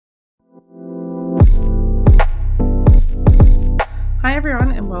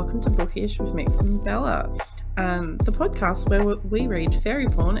everyone, and welcome to Bookish with Mix and Bella, the podcast where we read fairy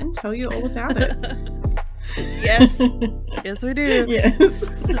porn and tell you all about it. Yes. Yes, we do. Yes.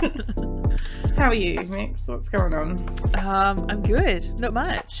 How are you, Mix? What's going on? I'm good. Not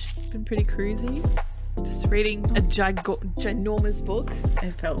much. Been pretty cruisy. Just reading a ginormous book.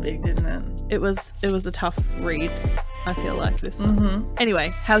 It felt big, didn't it? It was a tough read, I feel like, this one.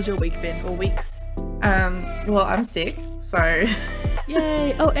 Anyway, how's your week been, or weeks? Well, I'm sick, so...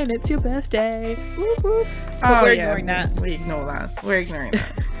 Yay! Oh, and it's your birthday. Whoop, whoop. But we're ignoring that. We ignore that. We're ignoring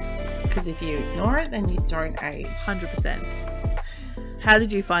that. Because if you ignore it, then you don't age. 100%. How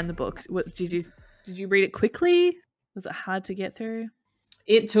did you find the book? Did you read it quickly? Was it hard to get through?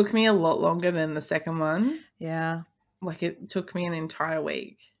 It took me a lot longer than the second one. Yeah. Like, it took me an entire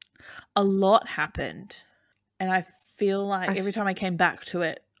week. A lot happened. And I feel like every time I came back to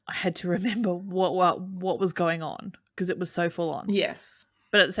it, I had to remember what was going on because it was so full on. Yes.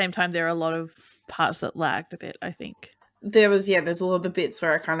 But at the same time, there are a lot of parts that lagged a bit, I think. There's a lot of the bits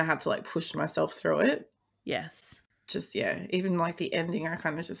where I kind of had to like push myself through it. Yes. Just, even like the ending, I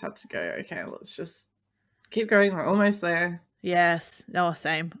kind of just had to go, okay, let's just keep going. We're almost there. Yes. Oh,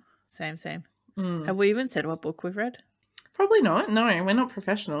 same. Have we even said what book we've read? Probably not. No, we're not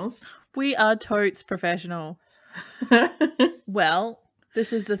professionals. We are totes professional. Well,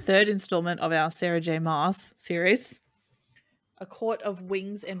 this is the third installment of our Sarah J. Maas series, A Court of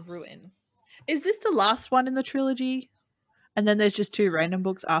Wings and Ruin. Is this the last one in the trilogy? And then there's just two random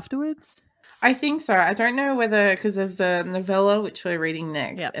books afterwards? I think so. I don't know whether, because there's the novella, which we're reading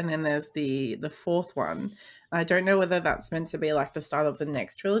next, yep. And then there's the fourth one. I don't know whether that's meant to be like the start of the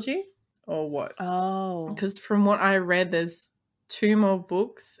next trilogy or what. Oh. Because from what I read, there's two more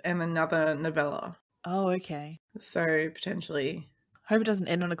books and another novella. Oh, okay. So potentially... Hope it doesn't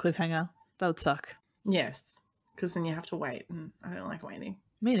end on a cliffhanger. That would suck. Yes, because then you have to wait, and I don't like waiting.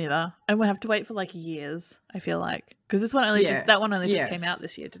 Me neither. And we'll have to wait for like years, I feel like. Because this one only just came out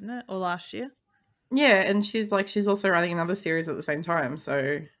this year, didn't it? Or last year? Yeah, and she's also writing another series at the same time,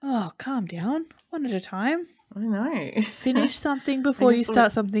 so... Oh, calm down. One at a time. I know. Finish something before you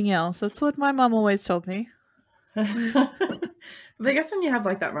start something else. That's what my mum always told me. But I guess when you have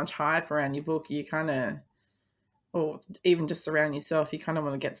like that much hype around your book, you kind of... Or even just around yourself, you kind of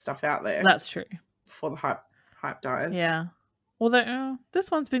want to get stuff out there. That's true. Before the hype dies. Yeah. Although this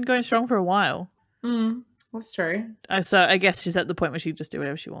one's been going strong for a while. That's true. So I guess she's at the point where she can just do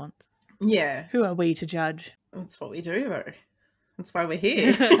whatever she wants. Yeah. Who are we to judge? That's what we do, though. That's why we're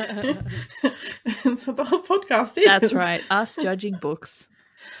here. That's what the whole podcast is. That's right. Us judging books.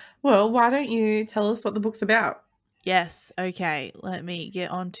 Well, why don't you tell us what the book's about? Yes. Okay. Let me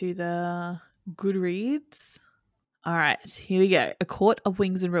get onto the Goodreads. All right, here we go. A Court of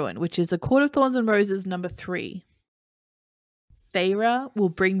Wings and Ruin, which is A Court of Thorns and Roses number 3. Feyre will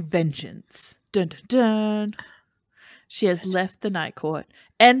bring vengeance. Dun dun dun. She has left the Night Court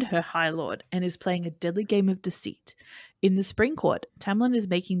and her High Lord and is playing a deadly game of deceit. In the Spring Court, Tamlin is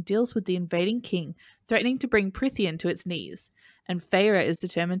making deals with the invading king, threatening to bring Prithian to its knees, and Feyre is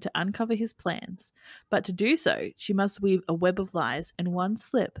determined to uncover his plans. But to do so, she must weave a web of lies, and one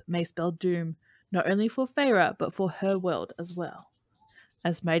slip may spell doom, not only for Feyre, but for her world as well.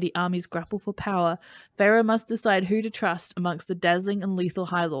 As mighty armies grapple for power, Feyre must decide who to trust amongst the dazzling and lethal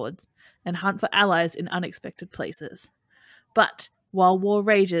High Lords, and hunt for allies in unexpected places. But while war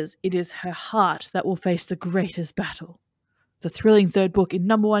rages, it is her heart that will face the greatest battle. The thrilling third book in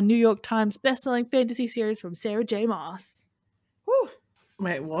 #1 New York Times best-selling fantasy series from Sarah J. Maas. Whew.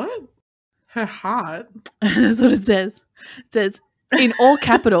 Wait, what? Her heart? That's what it says. It says, in all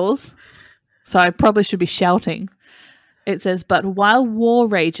capitals... So I probably should be shouting. It says, but while war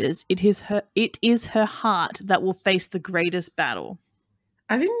rages, it is her heart that will face the greatest battle.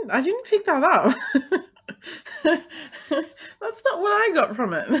 I didn't pick that up. That's not what I got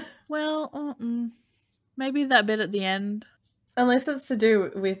from it. Well, maybe that bit at the end. Unless it's to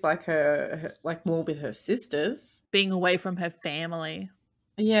do with like her like more with her sisters. Being away from her family.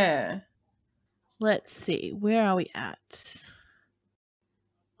 Yeah. Let's see. Where are we at?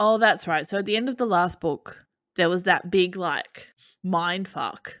 Oh, that's right. So at the end of the last book, there was that big, like, mind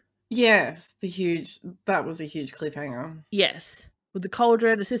fuck. Yes, that was a huge cliffhanger. Yes. With the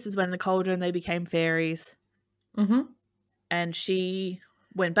cauldron, the sisters went in the cauldron, they became fairies. Mm-hmm. And she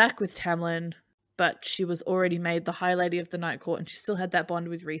went back with Tamlin, but she was already made the High Lady of the Night Court, and she still had that bond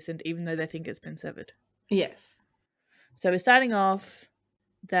with Rhysand, even though they think it's been severed. Yes. So we're starting off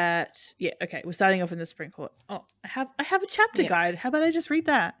we're starting off in the Spring Court. Oh, I have a chapter guide. How about I just read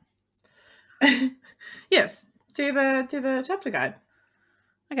that? Yes. Do the chapter guide.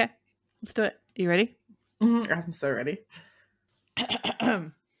 Okay. Let's do it. Are you ready? I'm so ready.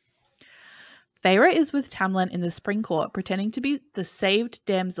 Feyre is with Tamlin in the Spring Court, pretending to be the saved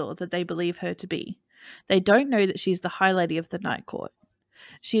damsel that they believe her to be. They don't know that she's the High Lady of the Night Court.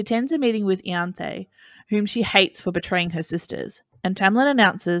 She attends a meeting with Ianthe, whom she hates for betraying her sisters, and Tamlin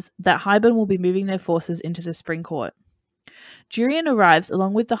announces that Hybern will be moving their forces into the Spring Court. Durian arrives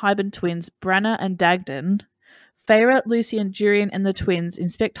along with the Hybern twins, Branna and Dagden. Feyre, Lucien, Durian, and the twins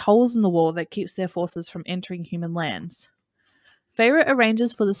inspect holes in the wall that keeps their forces from entering human lands. Feyre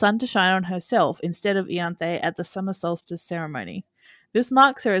arranges for the sun to shine on herself instead of Ianthe at the summer solstice ceremony. This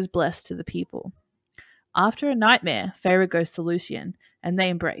marks her as blessed to the people. After a nightmare, Feyre goes to Lucien, and they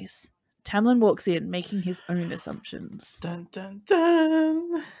embrace. Tamlin walks in, making his own assumptions. Dun, dun,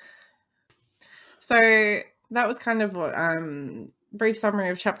 dun. So that was kind of what brief summary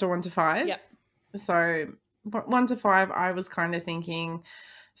of chapter 1 to 5. Yep. So 1 to 5, I was kind of thinking,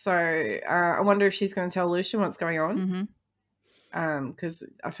 I wonder if she's going to tell Lucien what's going on. Because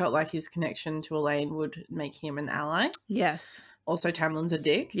I felt like his connection to Elaine would make him an ally. Yes. Also, Tamlin's a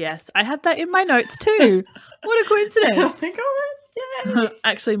dick. Yes, I had that in my notes too. What a coincidence. Oh my god, yay.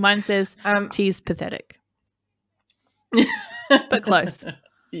 Actually, mine says T's pathetic. But close.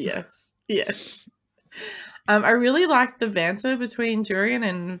 Yes. I really liked the banter between Durian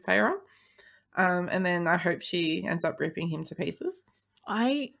and Feyre. And then I hope she ends up ripping him to pieces.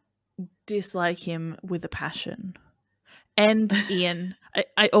 I dislike him with a passion. And Ian.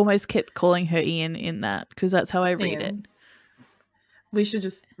 I almost kept calling her Ian in that because that's how I read it. We should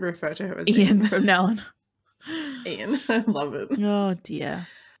just refer to her as Ian from now on. Ian. I love it. Oh dear.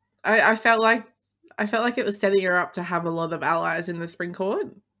 I felt like it was setting her up to have a lot of allies in the Spring Court.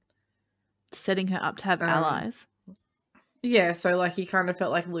 Setting her up to have allies. Yeah, so like he kind of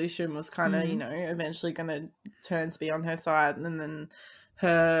felt like Lucien was kind of, eventually going to turn to be on her side, and then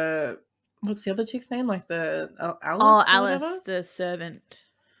her, what's the other chick's name? Like the Alice? Oh, Alice, the servant,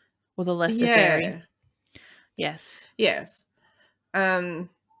 or the lesser fairy. Yes. Ian's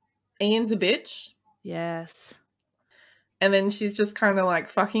a bitch. Yes. And then she's just kind of like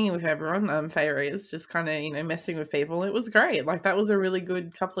fucking with everyone. Feyre is just kind of, messing with people. It was great. Like that was a really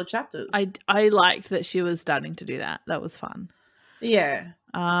good couple of chapters. I liked that she was starting to do that. That was fun. Yeah.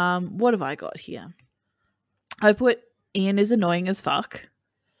 What have I got here? I put Ian is annoying as fuck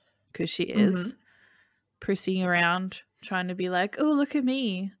because she is prissing around trying to be like, oh, look at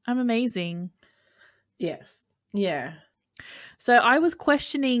me. I'm amazing. Yes. Yeah. So I was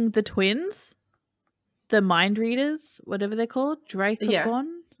questioning the twins. The mind readers, whatever they're called, Dracobon?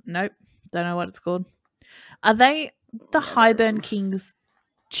 Nope, don't know what it's called. Are they the Hybern King's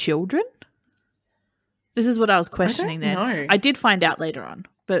children? This is what I was questioning then. I did find out later on,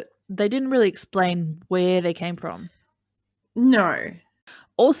 but they didn't really explain where they came from. No.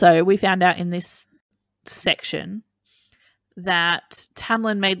 Also, we found out in this section that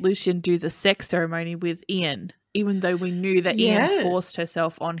Tamlin made Lucien do the sex ceremony with Ian, even though we knew that Ian forced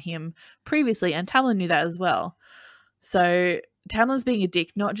herself on him previously, and Tamlin knew that as well. So Tamlin's being a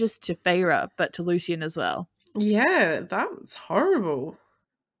dick, not just to Feyre, but to Lucien as well. Yeah, that was horrible.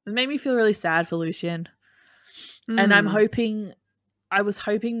 It made me feel really sad for Lucien. And I was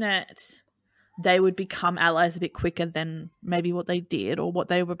hoping that they would become allies a bit quicker than maybe what they did or what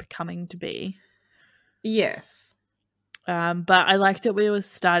they were becoming to be. Yes. But I liked that we were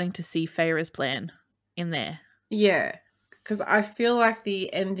starting to see Feyre's plan in there. Yeah, because I feel like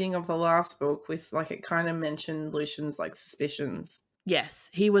the ending of the last book with like it kind of mentioned Lucien's like suspicions. Yes,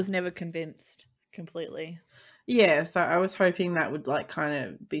 he was never convinced completely. Yeah, so I was hoping that would like kind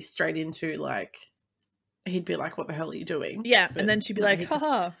of be straight into like he'd be like, "What the hell are you doing?" Yeah, but, and then she'd be like,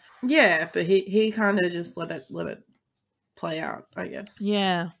 "Haha." Yeah, but he kind of just let it play out, I guess.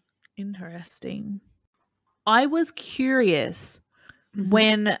 Yeah, interesting. I was curious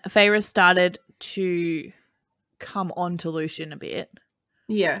when Feyre started to come on to Lucien a bit.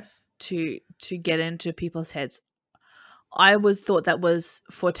 Yes. To get into people's heads. I thought that was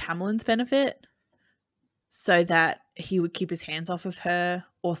for Tamlin's benefit, so that he would keep his hands off of her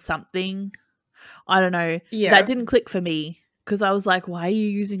or something. I don't know. Yeah. That didn't click for me because I was like, why are you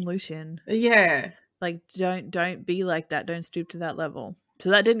using Lucien? Yeah. Like don't be like that. Don't stoop to that level. So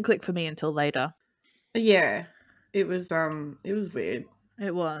that didn't click for me until later. Yeah. It was weird.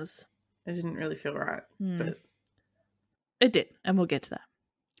 It was. It didn't really feel right. But it did, and we'll get to that,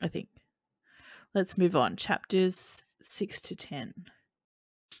 I think. Let's move on. Chapters 6 to 10.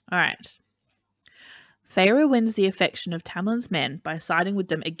 All right. Feyre wins the affection of Tamlin's men by siding with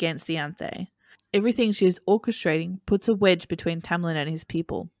them against Ianthe. Everything she is orchestrating puts a wedge between Tamlin and his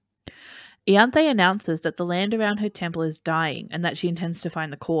people. Ianthe announces that the land around her temple is dying and that she intends to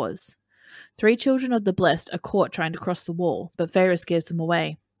find the cause. 3 children of the Blessed are caught trying to cross the wall, but Feyre scares them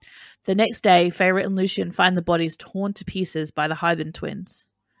away. The next day, Feyre and Lucien find the bodies torn to pieces by the Hybern twins.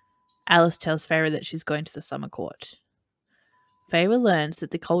 Alice tells Feyre that she's going to the summer court. Feyre learns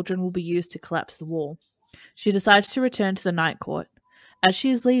that the cauldron will be used to collapse the wall. She decides to return to the night court. As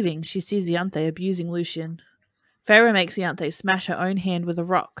she is leaving, she sees Ianthe abusing Lucien. Feyre makes Ianthe smash her own hand with a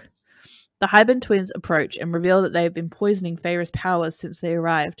rock. The Hybern twins approach and reveal that they have been poisoning Feyre's powers since they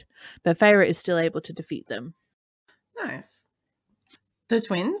arrived, but Feyre is still able to defeat them. Nice. The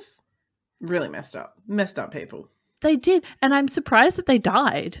twins really messed up people. They did, and I'm surprised that they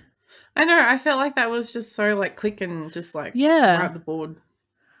died. I know, I felt like that was just so like quick and just like right at the board.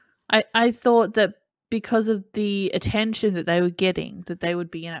 I thought that because of the attention that they were getting, that they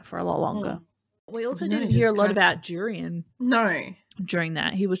would be in it for a lot longer. We also didn't hear a lot about Durian. No. During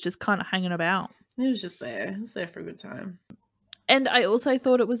that. He was just kind of hanging about. He was just there. He was there for a good time. And I also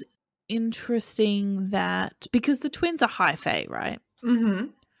thought it was interesting that, because the twins are high fae, right? Mm-hmm.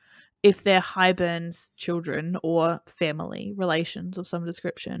 If they're Hybern's children or family, relations of some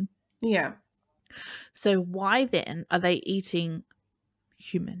description. Yeah. So why then are they eating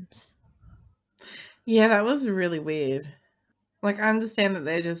humans? Yeah, that was really weird. Like, I understand that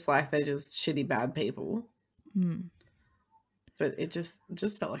they're just shitty bad people. But it just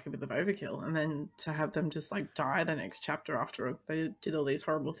felt like a bit of overkill. And then to have them just like die the next chapter after they did all these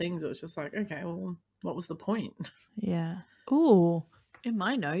horrible things, it was just like, okay, well, what was the point? Yeah. Ooh, in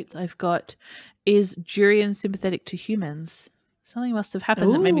my notes I've got, is Durian sympathetic to humans? Something must have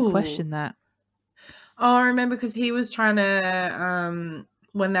happened that made me question that. Oh, I remember, because he was trying to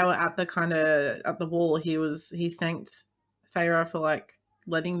when they were at the wall, he thanked Feyre for like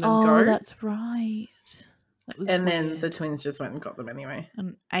letting them go. Oh, that's right. And then the twins just went and got them anyway.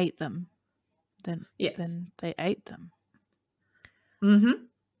 And ate them. Then they ate them. Mm-hmm.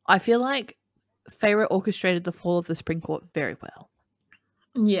 I feel like Feyre orchestrated the fall of the Spring Court very well.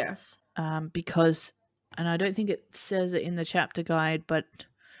 Yes. Because, and I don't think it says it in the chapter guide, but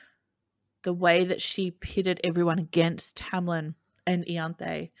the way that she pitted everyone against Tamlin and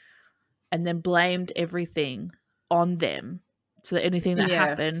Ianthe and then blamed everything on them, so that anything that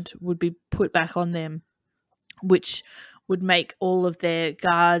happened would be put back on them, which would make all of their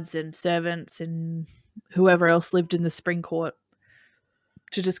guards and servants and whoever else lived in the Spring Court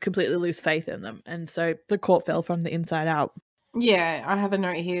to just completely lose faith in them. And so the court fell from the inside out. Yeah, I have a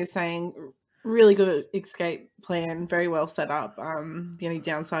note here saying really good escape plan, very well set up. The only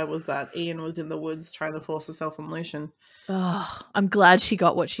downside was that Ian was in the woods trying to force herself on Lucien. Oh, I'm glad she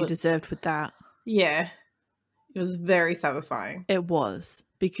got what she deserved with that. Yeah, it was very satisfying. It was,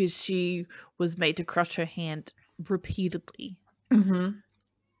 because she was made to crush her hand repeatedly. Mm-hmm.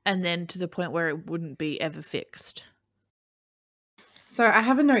 And then to the point where it wouldn't be ever fixed. So I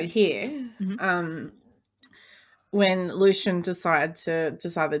have a note here. Mm-hmm. When Lucien decided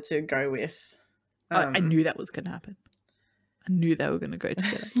to go with... I knew that was going to happen. I knew they were going to go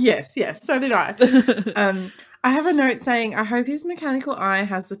together. Yes, so did I. I have a note saying, I hope his mechanical eye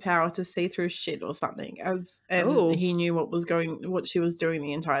has the power to see through shit or something, and he knew what she was doing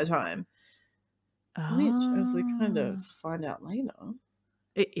the entire time. Which, as we kind of find out later,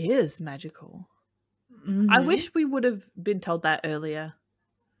 it is magical. Mm-hmm. I wish we would have been told that earlier.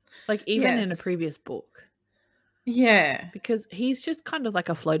 Like, even in a previous book. Yeah. Because he's just kind of like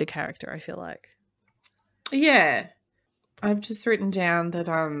a floater character, I feel like. Yeah. I've just written down that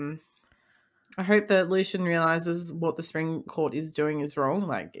I hope that Lucien realizes what the Spring Court is doing is wrong,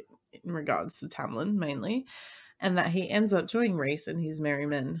 like in regards to Tamlin mainly, and that he ends up joining Rhys and his merry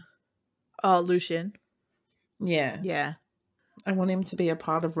men. Oh, Lucien. Yeah. Yeah. I want him to be a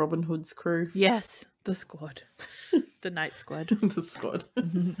part of Robin Hood's crew. Yes, the squad. The night squad. The squad.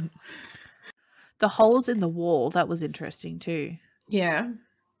 The holes in the wall, that was interesting too. Yeah.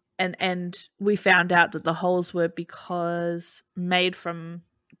 And we found out that the holes were made from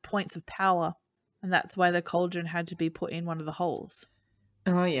points of power, and that's why the cauldron had to be put in one of the holes.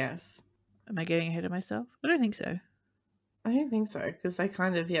 Oh, yes. Am I getting ahead of myself? I don't think so. I don't think so, because they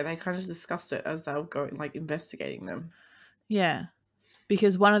kind of discussed it as they were going, like, investigating them. Yeah,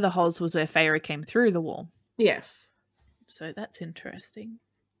 because one of the holes was where Feyre came through the wall. Yes. So that's interesting.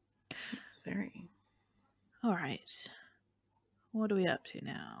 It's very. All right. What are we up to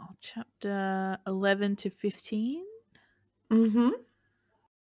now? Chapter 11 to 15? Mm-hmm.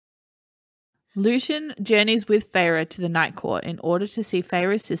 Lucien journeys with Feyre to the Night Court in order to see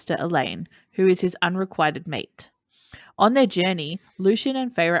Feyre's sister Elaine, who is his unrequited mate. On their journey, Lucien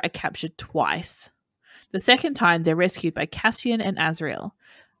and Feyre are captured twice. The second time, they're rescued by Cassian and Azriel.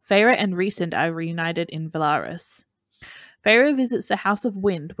 Feyre and Rhysand are reunited in Valaris. Feyre visits the House of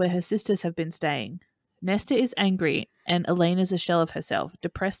Wind where her sisters have been staying. Nesta is angry and Elaine is a shell of herself,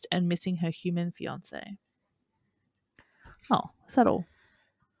 depressed and missing her human fiancé. Oh, is that all?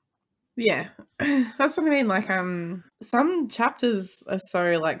 Yeah. That's what I mean. Like, some chapters are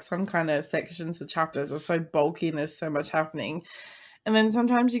so, like, some kind of sections of chapters are so bulky and there's so much happening. And then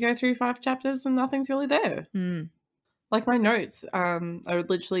sometimes you go through 5 chapters and nothing's really there. Like my notes are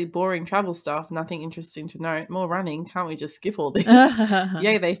literally boring travel stuff, nothing interesting to note. More running. Can't we just skip all this?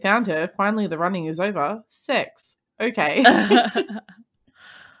 Yay, they found her. Finally, the running is over. Sex. Okay.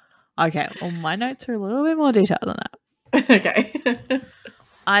 Okay, well, my notes are a little bit more detailed than that. Okay.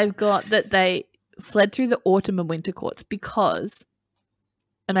 I've got that they fled through the autumn and winter courts because,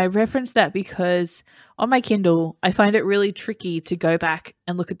 and I referenced that because on my Kindle, I find it really tricky to go back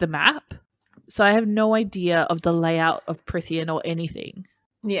and look at the map. So I have no idea of the layout of Prithian or anything.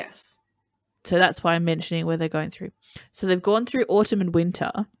 Yes. So that's why I'm mentioning where they're going through. So they've gone through autumn and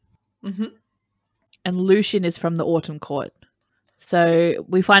winter. Mm-hmm. And Lucian is from the autumn court. So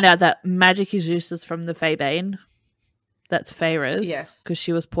we find out that magic is useless from the Faebane. That's Feyre's. Yes. Because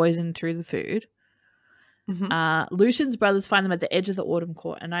she was poisoned through the food. Mm-hmm. Lucian's brothers find them at the edge of the autumn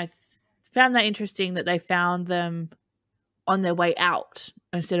court. And I found that interesting that they found them on their way out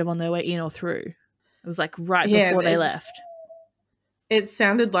instead of on their way in or through. It was like before they left. It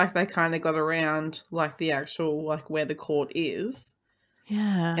sounded like they kind of got around like the actual, like where the court is.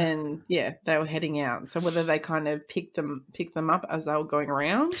 Yeah. And yeah, they were heading out. So whether they kind of picked them up as they were going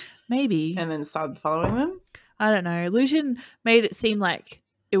around. Maybe. And then started following them. I don't know. Lucian made it seem like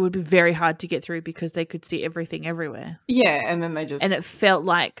it would be very hard to get through because they could see everything everywhere. Yeah, and then they just... And it felt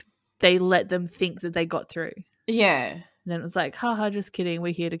like they let them think that they got through. Yeah. And then it was like, haha, just kidding.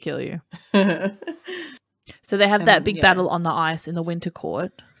 We're here to kill you. So they have that big battle on the ice in the winter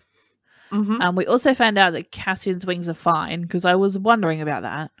court. Mm-hmm. We also found out that Cassian's wings are fine because I was wondering about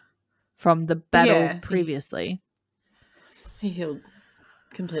that from the battle previously. He healed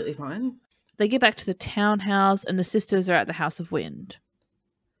completely fine. They get back to the townhouse and the sisters are at the House of Wind.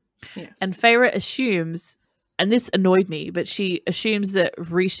 Yes. And Feyre assumes, and this annoyed me, but she assumes that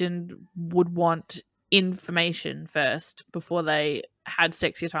Rhysand would want information first before they had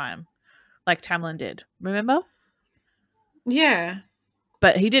sexy time, like Tamlin did. Remember? Yeah.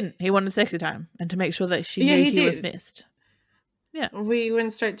 But he didn't. He wanted sexy time and to make sure that she knew he was missed. Yeah. We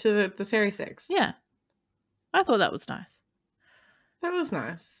went straight to the fairy sex. Yeah. I thought that was nice. That was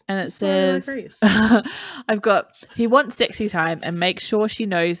nice. And it says, I've got, he wants sexy time and make sure she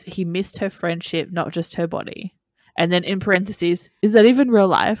knows he missed her friendship, not just her body. And then in parentheses, is that even real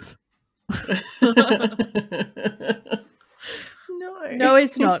life? No,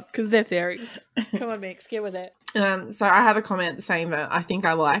 it's not, because they're fairies. Come on, Mix, get with it. So I had a comment saying that I think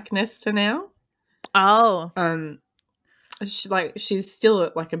I like Nesta now. Oh. She's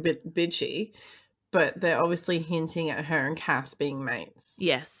still like a bit bitchy, but they're obviously hinting at her and Cass being mates.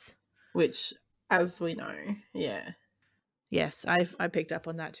 Yes. Which, as we know, yeah. Yes, I picked up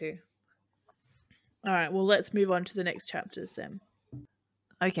on that too. All right, well, let's move on to the next chapters then.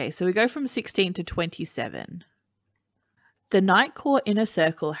 Okay, so we go from 16 to 27. The Night Court Inner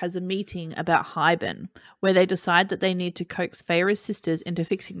Circle has a meeting about Hyben, where they decide that they need to coax Feyre's sisters into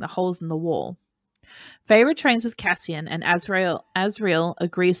fixing the holes in the wall. Feyre trains with Cassian, and Azriel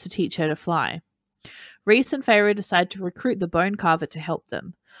agrees to teach her to fly. Rhys and Feyre decide to recruit the Bone Carver to help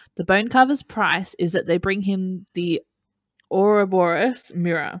them. The Bone Carver's price is that they bring him the Ouroboros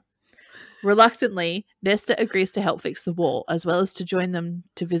mirror. Reluctantly, Nesta agrees to help fix the wall, as well as to join them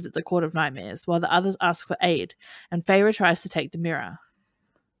to visit the Court of Nightmares, while the others ask for aid, and Feyre tries to take the mirror.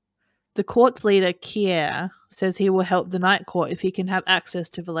 The court's leader, Kier, says he will help the Night Court if he can have access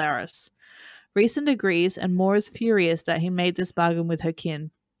to Valeris. Rhysand agrees, and Moore is furious that he made this bargain with her kin.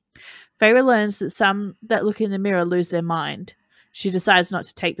 Feyre learns that some that look in the mirror lose their mind. She decides not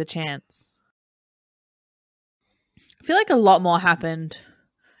to take the chance. I feel like a lot more happened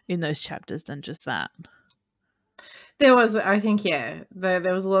in those chapters than just that. There was, I think, yeah.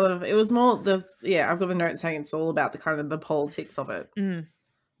 There was a lot of, it was more, I've got the note saying it's all about the kind of the politics of it. Mm.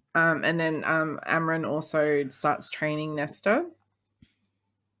 And then Amren also starts training Nesta.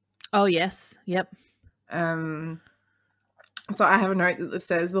 Oh, yes. Yep. So I have a note that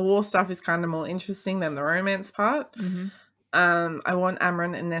says the war stuff is kind of more interesting than the romance part. Mm-hmm. I want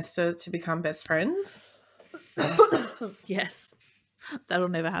Amren and Nesta to become best friends. Yes. That'll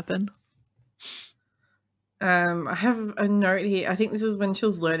never happen. I have a note here. I think this is when she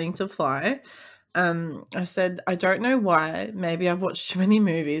was learning to fly. I said, I don't know why. Maybe I've watched too many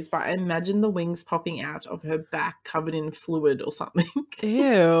movies, but I imagine the wings popping out of her back covered in fluid or something.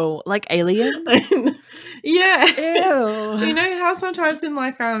 Ew. Like Alien? Yeah. Ew. You know how sometimes in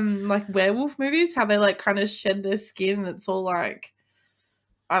like werewolf movies, how they like kind of shed their skin and it's all like,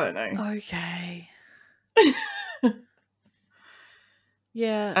 I don't know. Okay.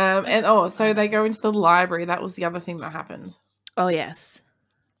 Yeah. And so they go into the library. That was the other thing that happened. Oh, yes.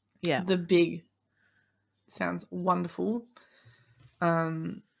 Yeah. The big, sounds wonderful,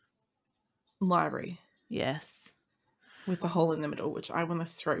 library. Yes. With the hole in the middle, which I want to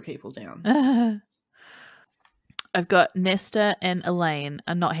throw people down. I've got Nesta and Elaine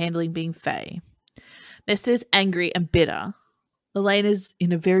are not handling being Fae. Nesta is angry and bitter. Elaine is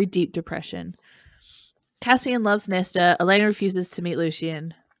in a very deep depression. Cassian loves Nesta. Elaine refuses to meet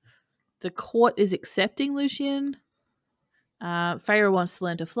Lucien. The court is accepting Lucien. Feyre wants to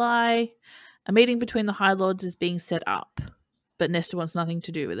learn to fly. A meeting between the High Lords is being set up, but Nesta wants nothing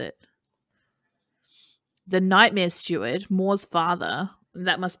to do with it. The Nightmare Steward, Moore's father,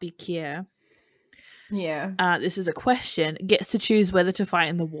 that must be Kier. Yeah. This is a question, gets to choose whether to fight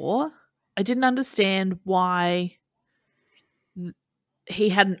in the war. I didn't understand why he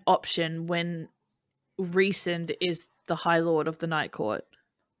had an option when Rhysand is the High Lord of the Night Court.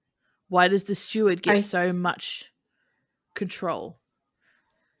 Why does the steward get so much control?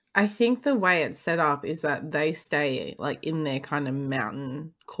 I think the way it's set up is that they stay like in their kind of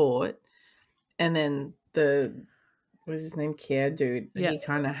mountain court, and then what's his name, Kier dude, he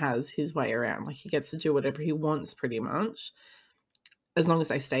kind of has his way around. Like he gets to do whatever he wants pretty much, as long as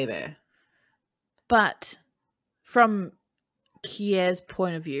they stay there. But from Kier's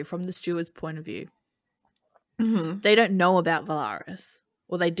point of view, from the steward's point of view, they don't know about Valaris,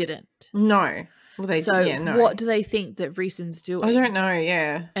 or they didn't. No. Well, no. What do they think that Rhysand's doing? I don't know,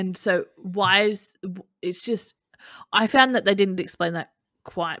 yeah. And so why is... It's just... I found that they didn't explain that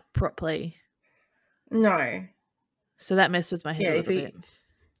quite properly. No. So that messed with my head a little bit.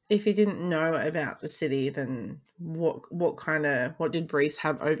 If he didn't know about the city, then what did Rhys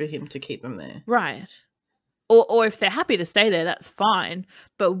have over him to keep them there? Right. Or if they're happy to stay there, that's fine.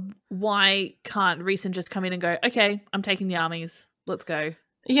 But why can't Rhysand just come in and go, okay, I'm taking the armies, let's go.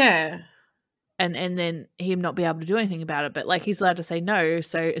 Yeah. And then him not be able to do anything about it. But like he's allowed to say no.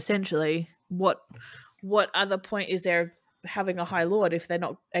 So essentially, what other point is there of having a High Lord if they're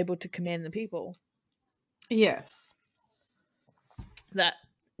not able to command the people? Yes. That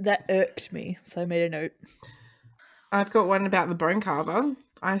irked me. So I made a note. I've got one about the bone carver.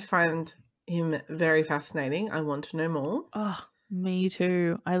 I find him very fascinating. I want to know more. Oh, me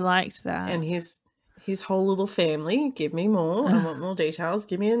too. I liked that. And his whole little family. Give me more. I want more details.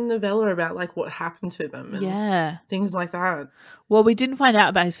 Give me a novella about like what happened to them and things like that. Well, we didn't find out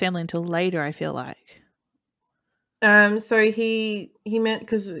about his family until later, I feel like. So he meant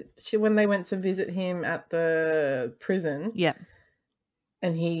because when they went to visit him at the prison,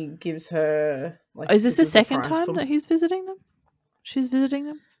 and he gives her like. Is this the second time that he's visiting them? She's visiting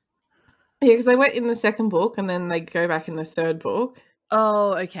them. Yeah, because they went in the second book and then they go back in the third book.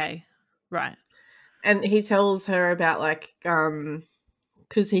 Oh, okay, right. And he tells her about like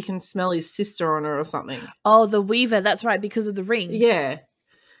because he can smell his sister on her or something. Oh, the Weaver. That's right, because of the ring. Yeah.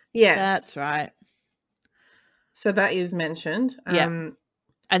 Yes. That's right. So that is mentioned. And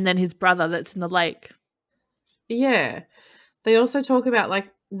then his brother that's in the lake. Yeah. They also talk about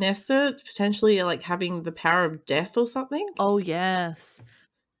like Nesta potentially like having the power of death or something. Oh, yes.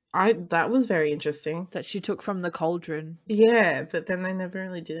 That was very interesting. That she took from the cauldron. Yeah, but then they never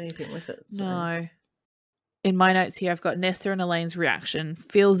really did anything with it. So. No. In my notes here, I've got Nesta and Elaine's reaction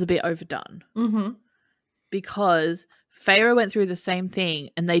feels a bit overdone. Mm-hmm. Because Feyre went through the same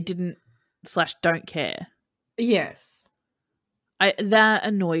thing and they didn't/don't care. Yes. That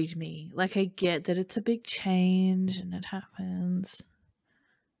annoyed me. Like, I get that it's a big change and it happens.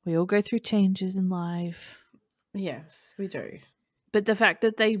 We all go through changes in life. Yes, we do. But the fact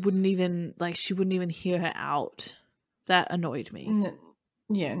that they wouldn't even, like, she wouldn't even hear her out, that annoyed me.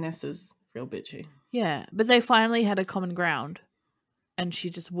 Yeah, Nessa's real bitchy. Yeah, but they finally had a common ground and she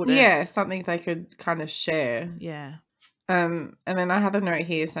just wouldn't. Yeah, something they could kind of share. Yeah. And then I had a note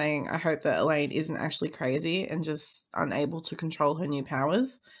here saying, I hope that Elaine isn't actually crazy and just unable to control her new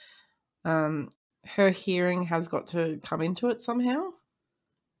powers. Her hearing has got to come into it somehow.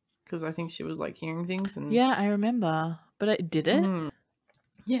 Because I think she was like hearing things. And yeah, I remember. But did it?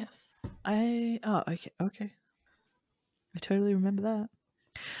 Yes. Okay. I totally remember that.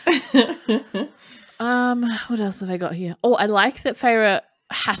 What else have I got here? Oh, I like that Feyre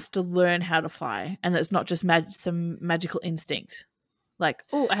has to learn how to fly and that it's not just some magical instinct. Like,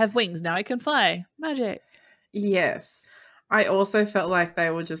 oh, I have wings. Now I can fly. Magic. Yes. I also felt like they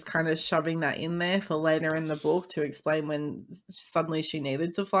were just kind of shoving that in there for later in the book to explain when suddenly she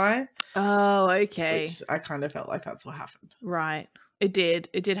needed to fly. Oh, okay. Which I kind of felt like that's what happened. Right. It did.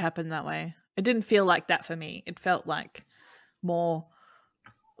 It did happen that way. It didn't feel like that for me. It felt like more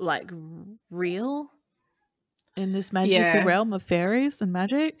like real in this magical realm of fairies and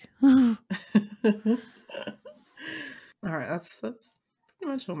magic. All right, that's pretty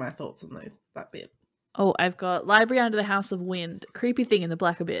much all my thoughts on that bit. Oh, I've got Library Under the House of Wind, creepy thing in the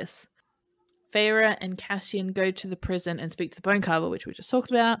Black Abyss. Feyre and Cassian go to the prison and speak to the Bone Carver, which we just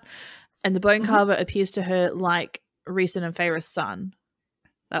talked about. And the Bone Carver appears to her like Rhys and Feyre's son.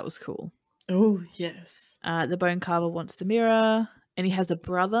 That was cool. Oh, yes. The Bone Carver wants the mirror, and he has a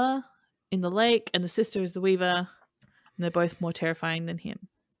brother in the lake, and the sister is the Weaver, and they're both more terrifying than him.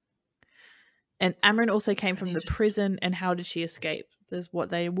 And Amren also came from the prison, and how did she escape? There's what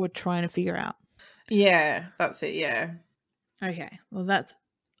they were trying to figure out. Yeah, that's it, yeah. Okay, well, that's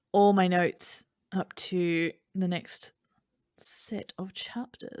all my notes up to the next set of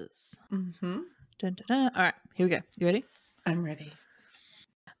chapters. Mm-hmm. Dun, dun, dun. All right, here we go. You ready? I'm ready.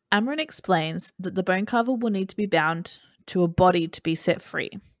 Amren explains that the Bone Carver will need to be bound to a body to be set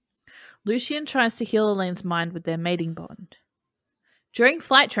free. Lucien tries to heal Elaine's mind with their mating bond. During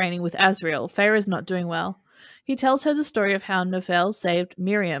flight training with Azriel, Feyre is not doing well. He tells her the story of how Nephel saved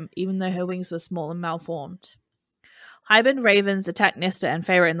Miriam, even though her wings were small and malformed. Hybern ravens attack Nesta and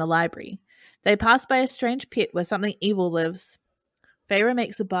Feyre in the library. They pass by a strange pit where something evil lives. Feyre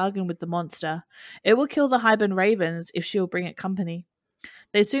makes a bargain with the monster. It will kill the Hybern ravens if she will bring it company.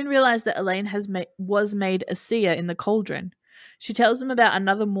 They soon realize that Elaine was made a seer in the cauldron. She tells them about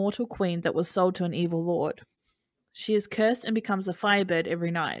another mortal queen that was sold to an evil lord. She is cursed and becomes a firebird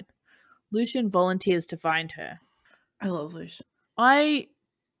every night. Lucien volunteers to find her. I love Lucien. I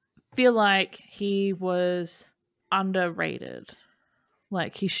feel like he was underrated.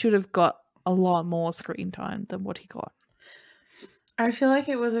 Like, he should have got a lot more screen time than what he got. I feel like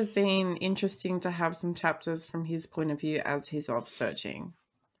it would have been interesting to have some chapters from his point of view as he's off searching.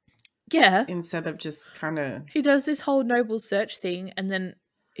 Yeah. Instead of just kind of... He does this whole noble search thing and then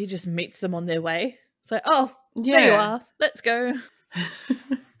he just meets them on their way. It's like, oh, yeah. There you are. Let's go.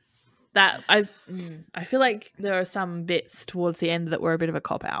 That I feel like there are some bits towards the end that were a bit of a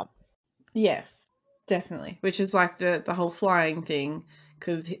cop-out. Yes, definitely. Which is like the whole flying thing,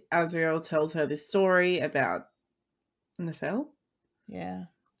 because Azriel tells her this story about Nephel. Yeah.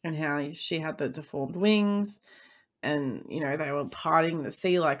 And how she had the deformed wings and, you know, they were parting the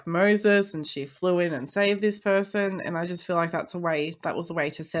sea like Moses and she flew in and saved this person. And I just feel like that was a way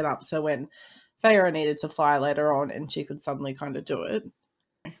to set up so when Feyre needed to fly later on and she could suddenly kind of do it.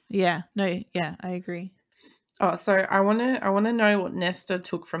 Yeah, no, yeah, I agree. Oh, so I want to know what Nesta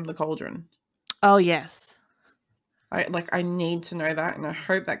took from the cauldron. Oh, yes. I need to know that, and I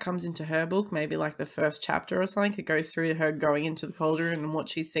hope that comes into her book, maybe like the first chapter or something. It goes through her going into the cauldron and what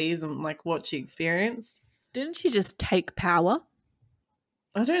she sees and like what she experienced. Didn't she just take power?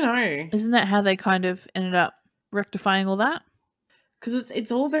 I don't know. Isn't that how they kind of ended up rectifying all that? Because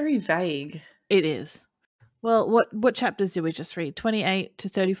it's all very vague. It is. Well, what chapters did we just read? 28 to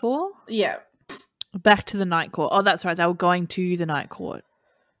 34? Yeah. Back to the Night Court. Oh, that's right. They were going to the Night Court.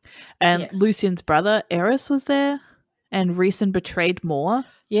 And yes. Lucien's brother, Eris, was there. And Rhys betrayed Moore.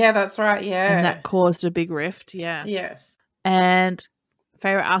 Yeah, that's right. Yeah. And that caused a big rift. Yeah. Yes. And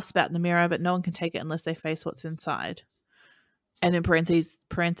Feyre asks about the mirror, but no one can take it unless they face what's inside. And in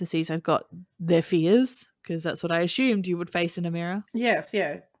parentheses, I've got their fears, because that's what I assumed you would face in a mirror. Yes,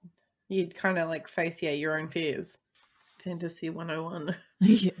 yeah. You'd kind of like face, your own fears. Fantasy 101.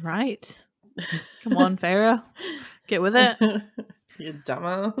 Yeah, right. Come on, Feyre. Get with it. You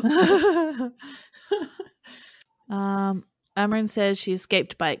dumbass. Amren says she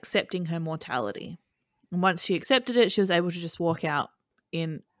escaped by accepting her mortality. And once she accepted it, she was able to just walk out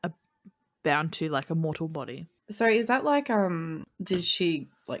bound to like a mortal body. So is that like, did she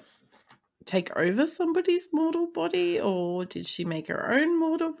like take over somebody's mortal body, or did she make her own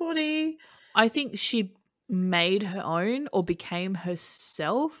mortal body? I think she made her own or became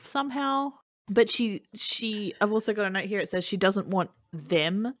herself somehow. But I've also got a note here. It says she doesn't want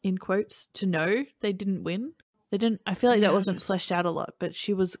them, in quotes, to know they didn't win. They didn't. I feel like that wasn't fleshed out a lot, but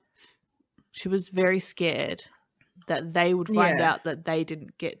she was very scared that they would find out that they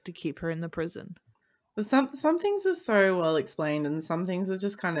didn't get to keep her in the prison. Some things are so well explained and some things are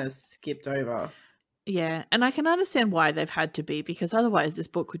just kind of skipped over. Yeah, and I can understand why they've had to be, because otherwise this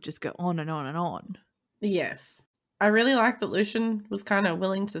book would just go on and on and on. Yes. I really like that Lucian was kind of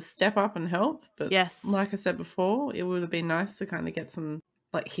willing to step up and help. But Yes. like I said before, it would have been nice to kind of get some,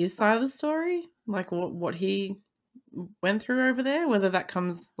 like, his side of the story, like what he went through over there, whether that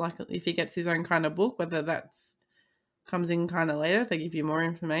comes, like, if he gets his own kind of book, whether that's comes in kind of later, they give you more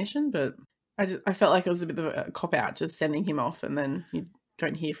information. But I felt like it was a bit of a cop out just sending him off and then you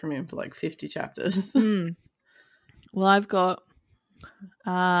don't hear from him for like 50 chapters. Well, I've got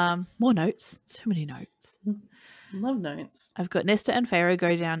more notes. So many notes. Love notes. I've got Nesta and Pharaoh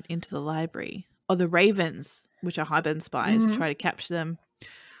go down into the library. Or the ravens, which are Hybern spies, try to capture them.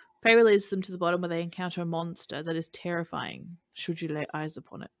 Pharaoh leads them to the bottom where they encounter a monster that is terrifying should you lay eyes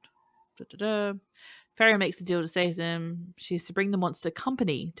upon it. Da-da-da. Pharaoh makes a deal to save them. She's to bring the monster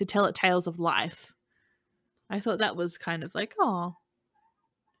company to tell it tales of life. I thought that was kind of like, oh,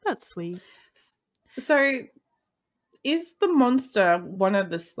 that's sweet. So, is the monster one of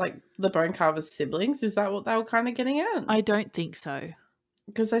the bone carver's siblings? Is that what they were kind of getting at? I don't think so.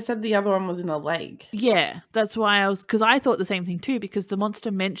 Because they said the other one was in a lake. Yeah, that's why because I thought the same thing too, because the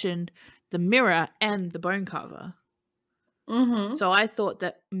monster mentioned the mirror and the bone carver. Mm-hmm. So I thought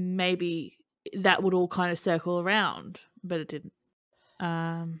that maybe that would all kind of circle around, but it didn't.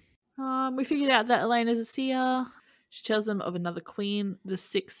 We figured out that Elena's a seer. She tells them of another queen, the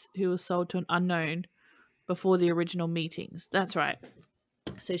sixth, who was sold to an unknown before the original meetings. That's right.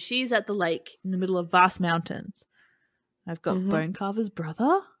 So she's at the lake in the middle of vast mountains. I've got Bone Carver's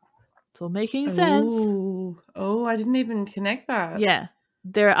brother. It's all making sense. Oh, I didn't even connect that. Yeah.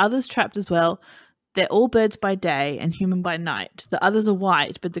 There are others trapped as well. They're all birds by day and human by night. The others are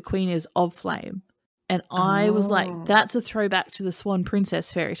white, but the queen is of flame. And I was like, that's a throwback to the Swan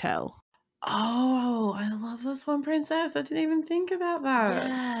Princess fairy tale. Oh, I love the Swan Princess. I didn't even think about that.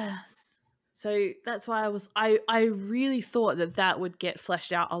 Yes. So that's why I really thought that would get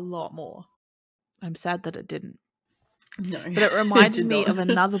fleshed out a lot more. I'm sad that it didn't. No. But it reminded me of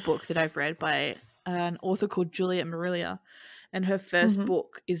another book that I've read by an author called Juliet Marilia. And her first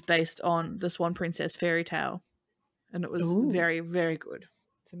book is based on the Swan Princess fairy tale. And it was very, very good.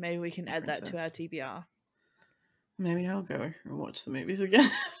 So maybe we can add that to our TBR. Maybe I'll go and watch the movies again.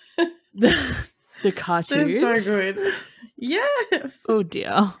 The cartoons? They're so good. Yes. Oh,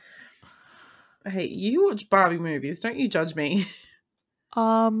 dear. Hey, you watch Barbie movies. Don't you judge me.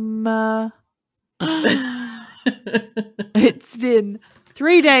 It's been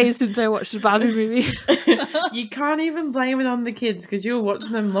 3 days since I watched a Barbie movie. You can't even blame it on the kids because you were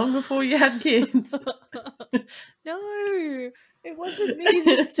watching them long before you had kids. No, it wasn't me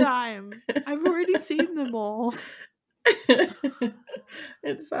this time. I've already seen them all.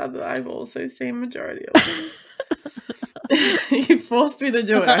 It's sad that I've also seen majority of them. You forced me to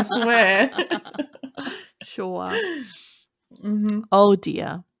do it, I swear. Sure. Oh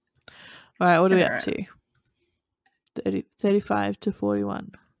dear. All right, what are we up to? 35 to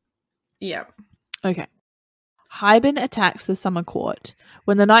 41. Yep. Okay. Hybern attacks the summer court.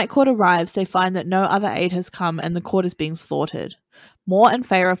 When the night court arrives, they find that no other aid has come and the court is being slaughtered. Moore and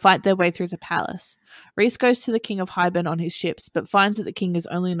Feyre fight their way through the palace. Rhys goes to the king of Hybern on his ships, but finds that the king is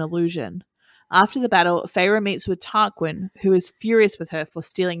only an illusion. After the battle, Feyre meets with Tarquin, who is furious with her for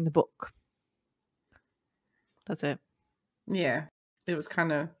stealing the book. That's it. Yeah. It was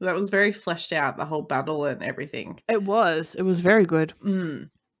that was very fleshed out, the whole battle and everything. It was very good.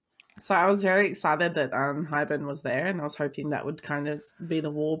 So I was very excited that Hybern was there, and I was hoping that would kind of be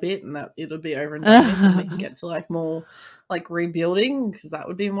the war bit and that it'll be over and done with and we can get to like more like rebuilding because that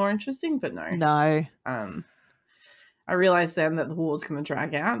would be more interesting, but no. I realized then that the war's going to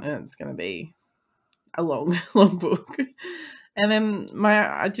drag out and it's going to be a long book. And then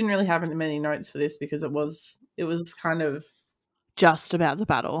I didn't really have many notes for this because it was kind of just about the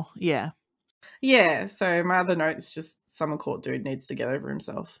battle. Yeah. So my other notes just Summer Court dude needs to get over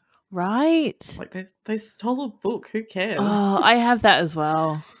himself. Right. Like they stole a book. Who cares? Oh, I have that as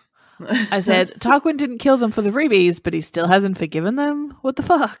well. I said Tarquin didn't kill them for the rubies, but he still hasn't forgiven them. What the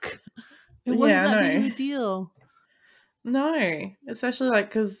fuck? It wasn't that big of a deal. No, especially like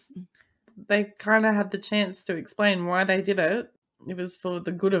because they kind of had the chance to explain why they did it. It was for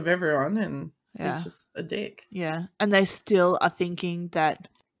the good of everyone, and he's just a dick. Yeah, and they still are thinking that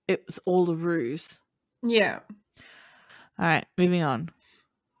it was all a ruse. Yeah. All right, moving on.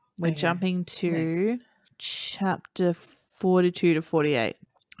 We're jumping to chapter 42 to 48.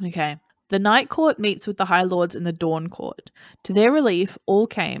 Okay. The Night Court meets with the High Lords in the Dawn Court. To their relief, all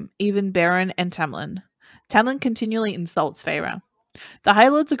came, even Beren and Tamlin. Tamlin continually insults Feyre. The High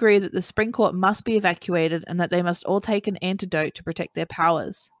Lords agree that the Spring Court must be evacuated and that they must all take an antidote to protect their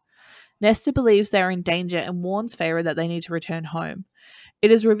powers. Nesta believes they are in danger and warns Feyre that they need to return home. It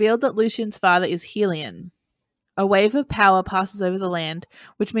is revealed that Lucian's father is Helion. A wave of power passes over the land,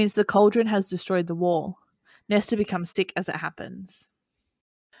 which means the cauldron has destroyed the wall. Nesta becomes sick as it happens.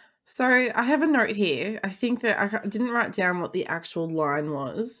 So I have a note here. I think that I didn't write down what the actual line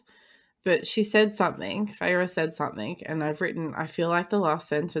was, but she said something. Feyre said something, and I've written, I feel like the last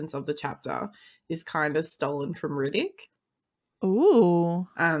sentence of the chapter is kind of stolen from Riddick. Ooh.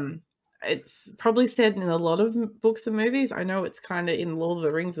 It's probably said in a lot of books and movies. I know it's kind of in Lord of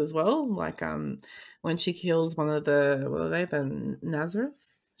the Rings as well. Like when she kills one of the, what are they, the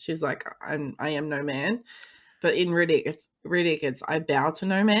Nazareth? She's like, I am no man. But in Riddick, it's I bow to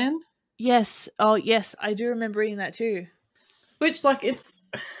no man. Yes. Oh, yes. I do remember reading that too. Which, like,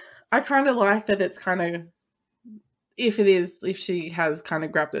 I kind of like that it's kind of, if she has kind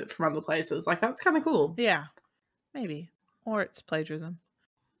of grabbed it from other places, like, that's kind of cool. Yeah, maybe. Or it's plagiarism.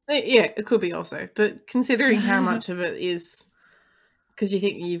 Yeah, it could be also. But considering how much of it is, because you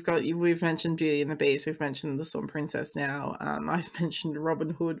think we've mentioned Beauty and the Beast, we've mentioned the Storm Princess now, I've mentioned Robin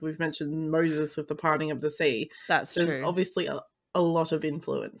Hood, we've mentioned Moses with the parting of the sea. That's There's true. obviously a lot of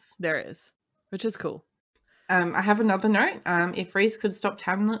influence. There is, which is cool. I have another note. If Rhys could stop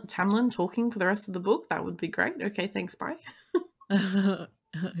Tamlin talking for the rest of the book, that would be great. Okay, thanks, bye.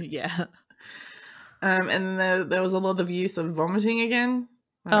 Yeah. And there was a lot of use of vomiting again.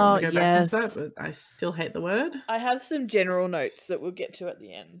 I don't want to go back into that, but I still hate the word. I have some general notes that we'll get to at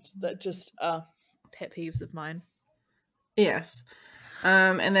the end that just are pet peeves of mine. Yes.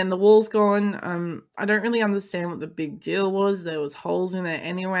 And then the wall's gone. I don't really understand what the big deal was. There was holes in it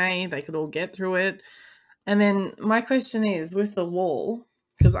anyway. They could all get through it. And then my question is, with the wall,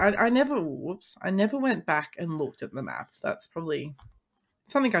 because I never went back and looked at the map. That's probably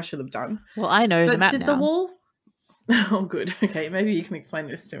something I should have done. Well, I know the map now. Did the wall... Oh, good. Okay, maybe you can explain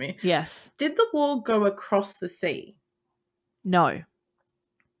this to me. Yes. Did the wall go across the sea? No.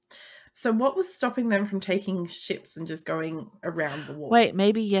 So what was stopping them from taking ships and just going around the wall? Wait,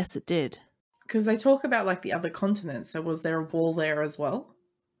 maybe yes it did. Because they talk about like the other continents. So was there a wall there as well?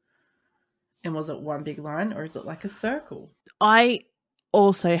 And was it one big line or is it like a circle? I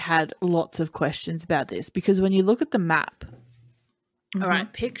also had lots of questions about this because when you look at the map, all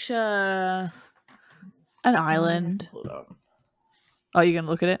right, picture an island. Hold on. Oh, you're going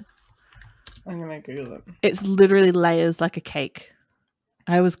to look at it? I'm going to Google it. It's literally layers like a cake.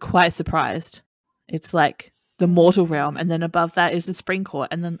 I was quite surprised. It's like the mortal realm, and then above that is the spring court,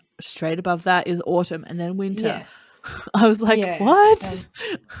 and then straight above that is autumn, and then winter. Yes. I was like, what?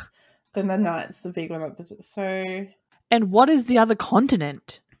 Then the night's the big one. And what is the other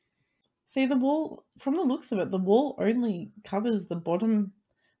continent? See, the wall, from the looks of it, the wall only covers the bottom.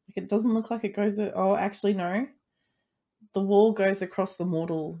 Like, it doesn't look like it goes... Oh, actually, no. The wall goes across the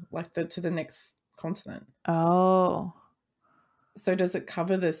mortal, like to the next continent. Oh. So does it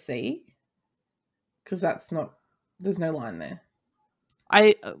cover the sea? Because there's no line there.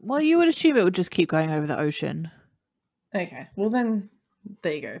 Well, you would assume it would just keep going over the ocean. Okay. Well, then,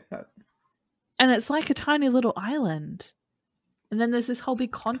 there you go. And it's like a tiny little island. And then there's this whole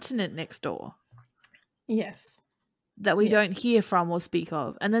big continent next door. Yes. That we don't hear from or speak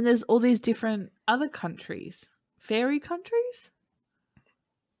of. And then there's all these different other countries. Fairy countries?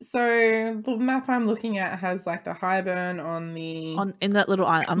 So the map I'm looking at has like the Highburn in that little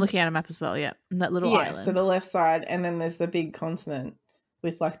island. I'm looking at a map as well, yeah. In that little island. So the left side, and then there's the big continent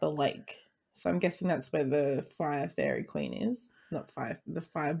with like the lake. So I'm guessing that's where the Fire Fairy Queen is. Not fire, the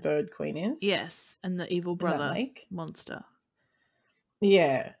Fire Bird Queen is. Yes, and the evil brother monster.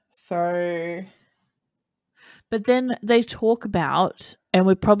 Yeah. So but then they talk about, and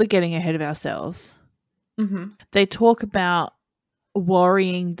we're probably getting ahead of ourselves. They talk about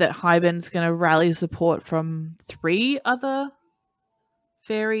worrying that Hybern's going to rally support from 3 other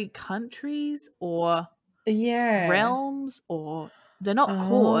fairy countries or realms, or they're not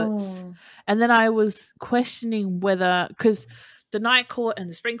courts. And then I was questioning whether, because the Night Court and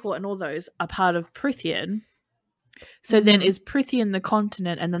the Spring Court and all those are part of Prithian. So then is Prithian the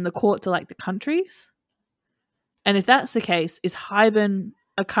continent and then the courts are like the countries? And if that's the case, is Hybern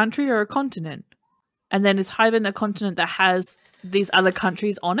a country or a continent? And then is Hybern a continent that has these other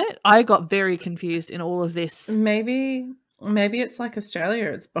countries on it? I got very confused in all of this. Maybe it's like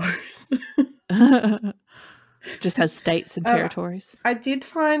Australia. It's both. Just has states and territories. I did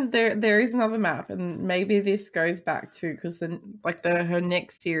find there is another map, and maybe this goes back to because her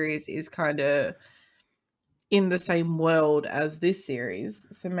next series is kind of in the same world as this series,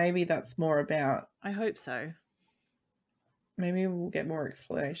 so maybe that's more about. I hope so. Maybe we'll get more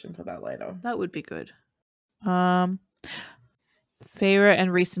explanation for that later. That would be good. Feyre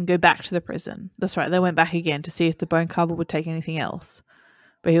and Rhys go back to the prison. That's right, they went back again to see if the bone carver would take anything else.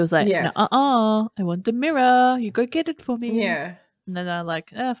 But he was like, Yes. I want the mirror. You go get it for me. Yeah. And then they're like,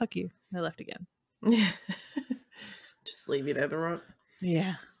 fuck you. They left again. Yeah. Just leave you there, the rot.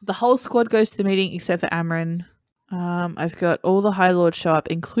 Yeah. The whole squad goes to the meeting except for Amren. I've got all the High Lords show up,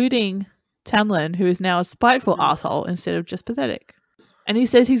 including Tamlin, who is now a spiteful asshole instead of just pathetic. And he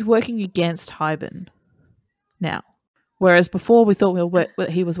says he's working against Hyben now. Whereas before we thought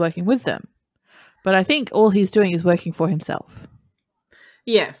he was working with them. But I think all he's doing is working for himself.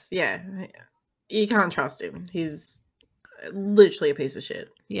 Yes, yeah. You can't trust him. He's literally a piece of shit.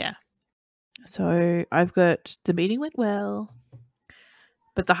 Yeah. So I've got the meeting went well.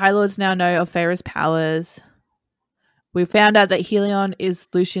 But the High Lords now know of Feyre's powers. We found out that Helion is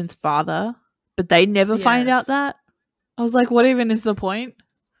Lucian's father, but they never find out that. I was like, what even is the point?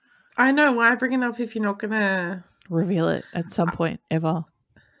 I know. Why bring it up if you're not going to... reveal it at some point, ever.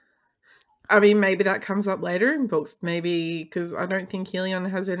 I mean, maybe that comes up later in books. Maybe, because I don't think Helion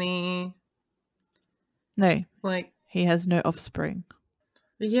has any... No. Like... He has no offspring.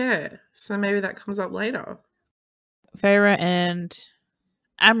 Yeah. So maybe that comes up later. Feyre and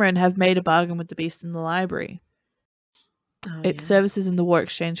Amren have made a bargain with the beast in the library. Oh, It services in the war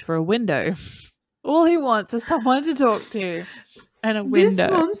exchange for a window. All he wants is someone to talk to and a window.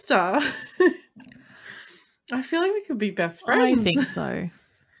 This monster. I feel like we could be best friends. I think so.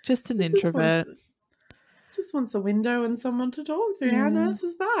 Just an introvert. Just wants a window and someone to talk to. How nice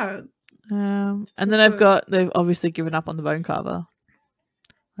is that? And then they've obviously given up on the bone carver.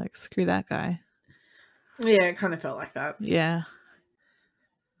 Like, screw that guy. Yeah, it kind of felt like that. Yeah.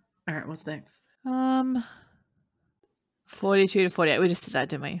 All right, what's next? 42 to 48. We just did that,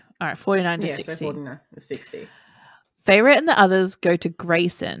 didn't we? All right, 49 to 60. So 49 to 60. Feyre and the others go to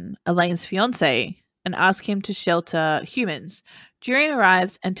Grayson, Elaine's fiancé, and ask him to shelter humans. Jurian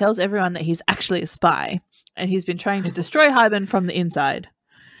arrives and tells everyone that he's actually a spy, and he's been trying to destroy Hyben from the inside.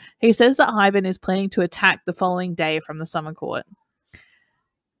 He says that Hyben is planning to attack the following day from the summer court.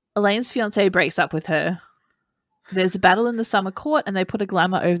 Elaine's fiancé breaks up with her. There's a battle in the summer court, and they put a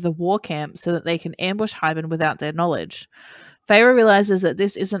glamour over the war camp so that they can ambush Hyben without their knowledge. Feyre realizes that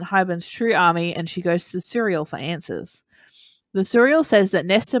this isn't Hyben's true army, and she goes to the Suriel for answers. The Suriel says that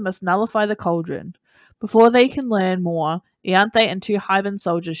Nesta must nullify the cauldron. Before they can learn more, Ianthe and 2 Hyben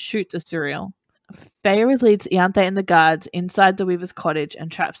soldiers shoot the Suriel. Feyre leads Ianthe and the guards inside the Weaver's cottage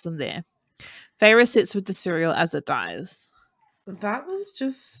and traps them there. Feyre sits with the Suriel as it dies. That was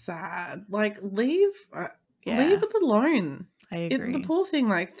just sad. Like, leave it alone. I agree. The poor thing,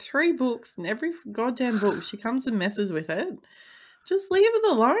 like 3 books, and every goddamn book she comes and messes with it. Just leave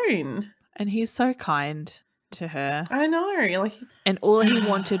it alone. And he's so kind to her. I know. And all he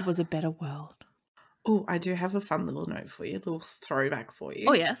wanted was a better world. Oh, I do have a fun little note for you, a little throwback for you.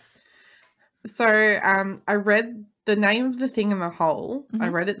 Oh, yes. So I read the name of the thing in the hole. Mm-hmm. I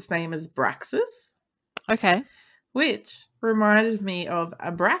read its name as Braxis. Okay. Which reminded me of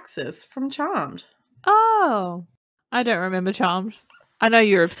Abraxas from Charmed. Oh, I don't remember Charmed. I know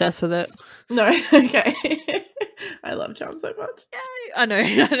you're obsessed with it. No, okay. I love Charmed so much. Yay. I know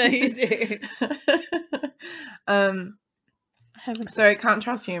you do. So I can't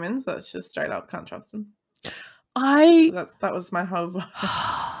trust humans. That's just straight up can't trust them. That was my whole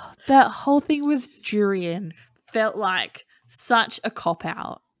that whole thing with Jurian felt like such a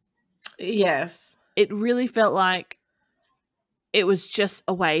cop-out. Yes. It really felt like it was just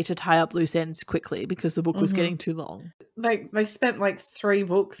a way to tie up loose ends quickly because the book was getting too long. They spent like 3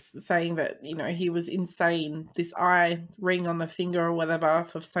 books saying that, he was insane. This eye ring on the finger or whatever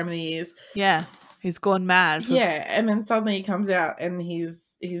for so many years. Yeah. He's gone mad. Yeah. And then suddenly he comes out and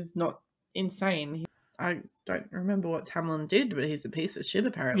he's not insane. I don't remember what Tamlin did, but he's a piece of shit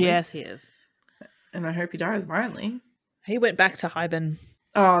apparently. Yes, he is. And I hope he dies violently. He went back to Hyben.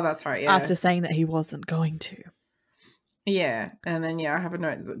 Oh, that's right, yeah. After saying that he wasn't going to. Yeah, and then, I have a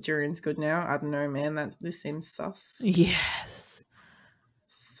note that Jurian's good now. I don't know, man. This seems sus. Yes.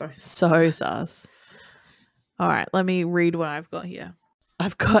 So sus. All right, let me read what I've got here. I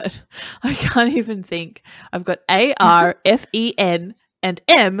can't even think. I've got ARFEN and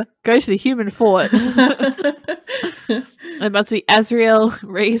M go to the human fort. It must be Azriel,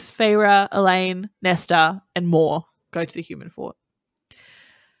 Rhys, Feyre, Elaine, Nesta, and more go to the human fort.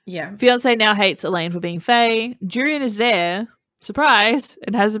 Yeah. Fiancé now hates Elaine for being Fae. Jurian is there, surprise,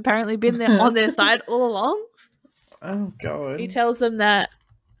 and has apparently been there on their side all along. Oh, God. He tells them that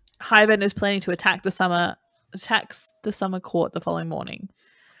Hyben is planning to attacks the summer court the following morning.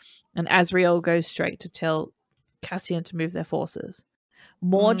 And Azriel goes straight to tell Cassian to move their forces.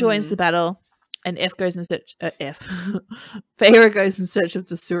 Moore joins the battle, and Feyre goes in search of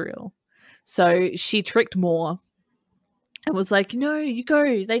the Suriel. So she tricked Moore and was like, no, you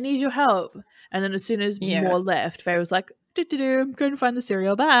go. They need your help. And then as soon as more left, Faye was like, I'm going to find the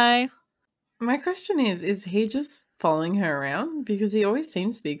cereal. Bye. My question is he just following her around? Because he always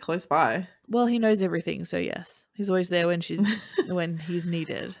seems to be close by. Well, he knows everything, so yes. He's always there when he's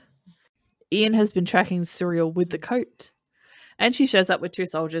needed. Ian has been tracking Cyril with the coat. And she shows up with 2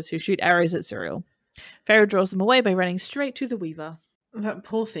 soldiers who shoot arrows at Cyril. Pharaoh draws them away by running straight to the Weaver. That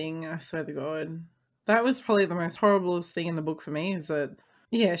poor thing, I swear to God. That was probably the most horriblest thing in the book for me, is that,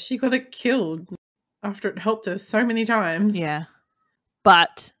 yeah, she got it killed after it helped her so many times. Yeah.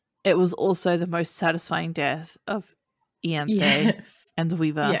 But it was also the most satisfying death of Ian and the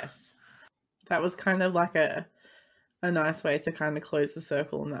Weaver. Yes. That was kind of like a nice way to kind of close the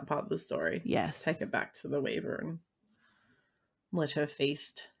circle in that part of the story. Yes. Take it back to the Weaver and let her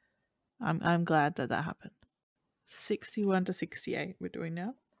feast. I'm glad that happened. 61 to 68 we're doing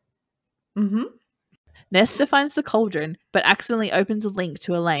now. Mm-hmm. Nesta finds the cauldron, but accidentally opens a link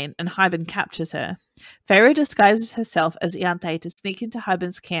to Elaine, and Hyben captures her. Feyre disguises herself as Ianthe to sneak into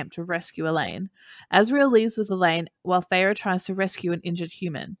Hyben's camp to rescue Elaine. Azriel leaves with Elaine, while Feyre tries to rescue an injured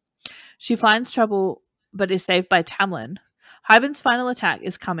human. She finds trouble, but is saved by Tamlin. Hyben's final attack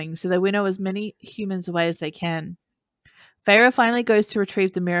is coming, so they winnow as many humans away as they can. Feyre finally goes to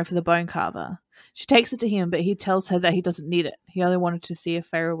retrieve the mirror for the bone carver. She takes it to him, but he tells her that he doesn't need it. He only wanted to see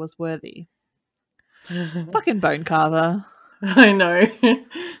if Feyre was worthy. Fucking bone carver. I know.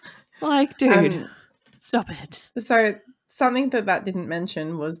 Like, dude, stop it. So something that didn't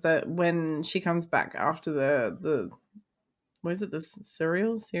mention was that when she comes back after the what is it, the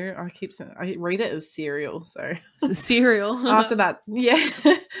cereal? I read it as cereal, so the cereal. After that, yeah.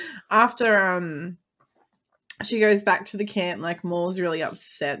 After she goes back to the camp, like Maul's really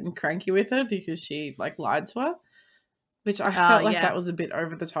upset and cranky with her because she like lied to her. Which I felt like that was a bit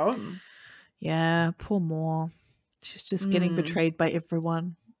over the top. Yeah, poor Maul. She's just getting betrayed by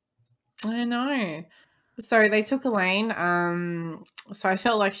everyone. I know. So they took Elaine. So I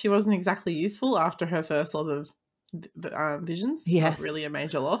felt like she wasn't exactly useful after her first lot of visions. Yes. Not really a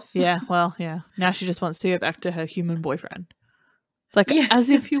major loss. Yeah, well, yeah. Now she just wants to go back to her human boyfriend. Like,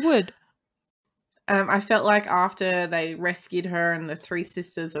 as if you would. I felt like after they rescued her and the 3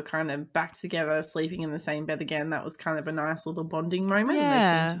 sisters were kind of back together, sleeping in the same bed again, that was kind of a nice little bonding moment. Yeah. And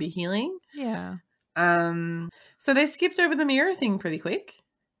they seemed to be healing. Yeah. So they skipped over the mirror thing pretty quick.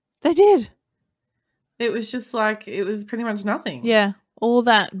 They did. It was just like, it was pretty much nothing. Yeah. All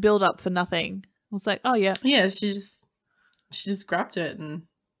that build up for nothing. I was like, oh, yeah. Yeah, she just grabbed it and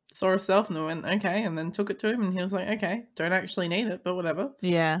saw herself and went, okay, and then took it to him and he was like, okay, don't actually need it, but whatever.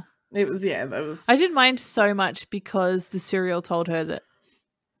 Yeah. It was, that was... I didn't mind so much because the cereal told her that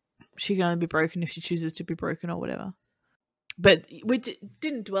she can only be broken if she chooses to be broken or whatever. But we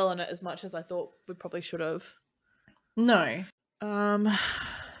didn't dwell on it as much as I thought we probably should have. No.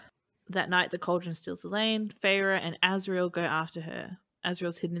 That night, the cauldron steals Elaine. Feyre and Azriel go after her.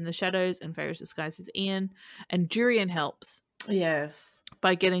 Azriel's hidden in the shadows and Feyre's disguised as Ian. And Jurian helps. Yes.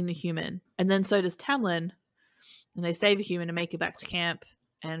 By getting the human. And then so does Tamlin. And they save a human and make it back to camp.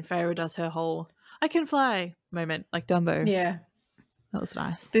 And Feyre does her whole "I can fly" moment, like Dumbo. Yeah, that was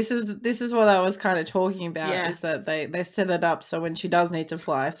nice. This is what I was kind of talking about. Is that they set it up so when she does need to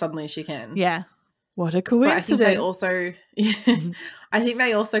fly, suddenly she can. Yeah, what a coincidence! But I think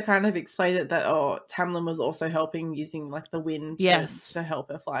they also kind of explained it that Tamlin was also helping using like the wind to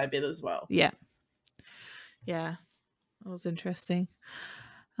help her fly a bit as well. Yeah, that was interesting.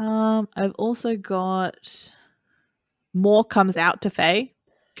 I've also got more comes out to Faye.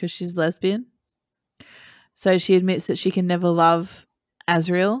 Because she's lesbian. So she admits that she can never love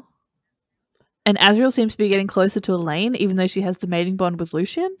Azriel. And Azriel seems to be getting closer to Elaine, even though she has the mating bond with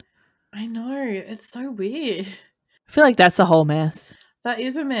Lucien. I know. It's so weird. I feel like that's a whole mess. That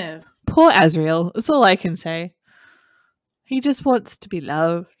is a mess. Poor Azriel. That's all I can say. He just wants to be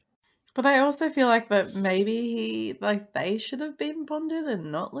loved. But I also feel like that maybe they should have been bonded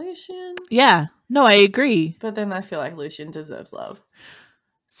and not Lucien. Yeah. No, I agree. But then I feel like Lucien deserves love.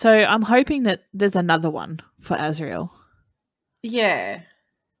 So I'm hoping that there's another one for Azriel. Yeah.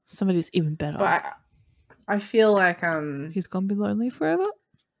 Somebody's even better. But I feel like he's gonna be lonely forever.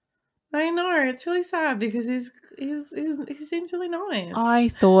 I know, it's really sad because he seems really nice. I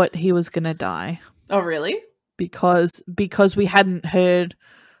thought he was gonna die. Oh really? Because we hadn't heard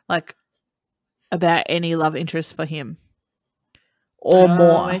like about any love interest for him. Or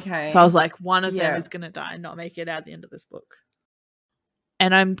more. Okay. So I was like, one of them is gonna die and not make it out at the end of this book.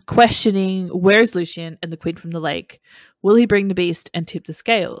 And I'm questioning, where's Lucien and the Queen from the Lake? Will he bring the beast and tip the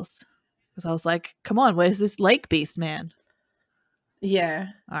scales? Because I was like, come on, where's this lake beast man? Yeah.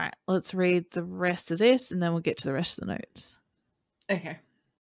 All right, let's read the rest of this and then we'll get to the rest of the notes. Okay.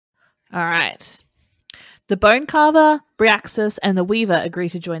 All right. The bone carver, Bryaxis, and the weaver agree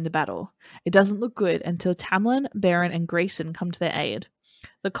to join the battle. It doesn't look good until Tamlin, Beren, and Grayson come to their aid.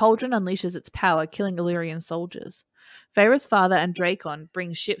 The cauldron unleashes its power, killing Illyrian soldiers. Feyre's father and Dracon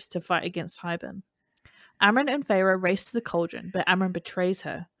bring ships to fight against Hybern. Amren and Feyre race to the cauldron, but Amren betrays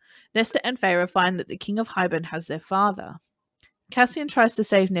her. Nesta and Feyre find that the king of Hybern has their father. Cassian tries to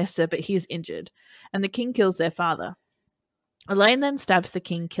save Nesta, but he is injured, and the king kills their father. Elaine then stabs the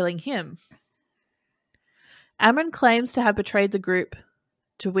king, killing him. Amren claims to have betrayed the group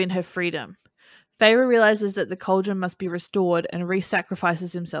to win her freedom. Feyre realizes that the cauldron must be restored and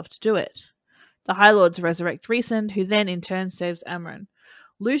re-sacrifices himself to do it. The High Lords resurrect Rhysand, who then in turn saves Amren.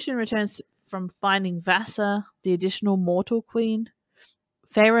 Lucian returns from finding Vassa, the additional mortal queen.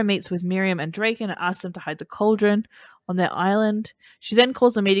 Feyre meets with Miriam and Drake and asks them to hide the cauldron on their island. She then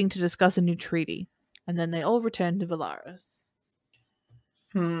calls a meeting to discuss a new treaty. And then they all return to Valaris.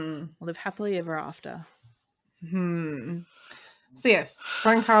 Live happily ever after. So yes,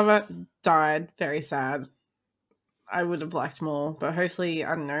 Bone Carver died. Very sad. I would have liked more, but hopefully,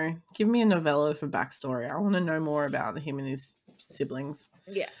 I don't know, give me a novella for backstory. I want to know more about him and his siblings.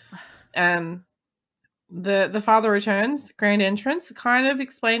 Yeah. The father returns, grand entrance, kind of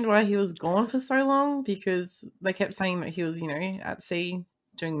explained why he was gone for so long, because they kept saying that he was, at sea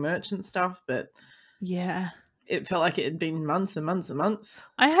doing merchant stuff, but yeah, it felt like it had been months and months and months.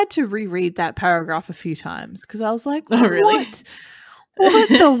 I had to reread that paragraph a few times because I was like, oh, really? What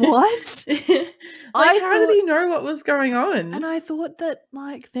the what? How did he know what was going on? And I thought that,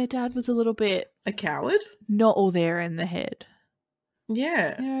 their dad was a little bit... a coward? Not all there in the head.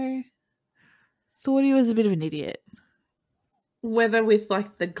 Yeah. Thought he was a bit of an idiot. Whether with,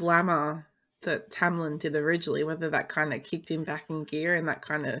 the glamour that Tamlin did originally, whether that kind of kicked him back in gear and that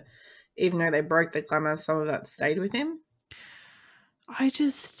kind of... even though they broke the glamour, some of that stayed with him.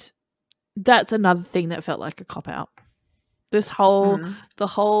 That's another thing that felt like a cop-out. This whole,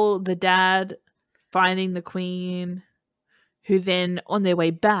 the dad finding the queen, who then, on their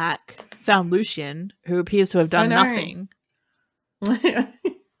way back, found Lucian, who appears to have done nothing.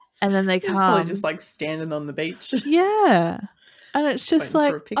 And then they come. Probably just, standing on the beach. Yeah. And it's just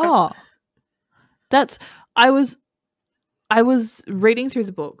that's... I was reading through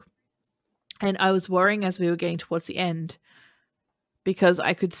the book, and I was worrying as we were getting towards the end, because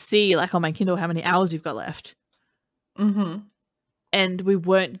I could see, on my Kindle, how many hours you've got left. Mm-hmm. And we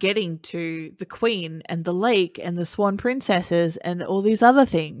weren't getting to the queen and the lake and the swan princesses and all these other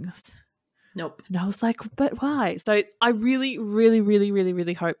things. Nope. And I was like, but why? So I really, really, really, really,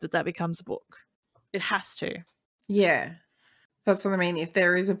 really hope that becomes a book. It has to. Yeah. That's what I mean. If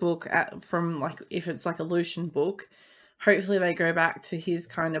there is a book if it's a Lucian book, hopefully they go back to his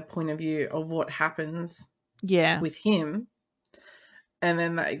kind of point of view of what happens with him. And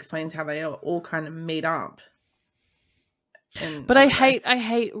then that explains how they all kind of meet up. But I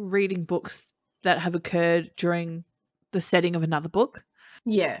hate reading books that have occurred during the setting of another book.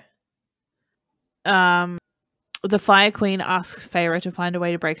 Yeah. The Fire Queen asks Feyre to find a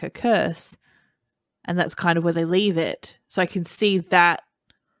way to break her curse, and that's kind of where they leave it. So I can see that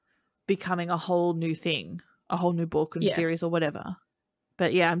becoming a whole new thing, a whole new book and series or whatever.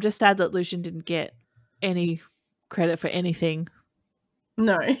 But yeah, I'm just sad that Lucian didn't get any credit for anything.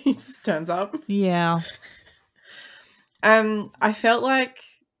 No, he just turns up. Yeah. I felt like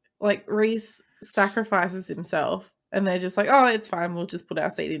Rhys sacrifices himself, and they're just oh, it's fine. We'll just put our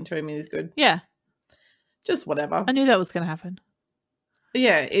seed into him, and he's good. Yeah, just whatever. I knew that was going to happen. But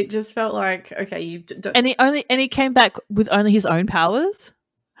yeah, it just felt like okay, you've and he came back with only his own powers.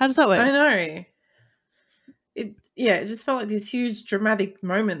 How does that work? I know. It just felt like this huge dramatic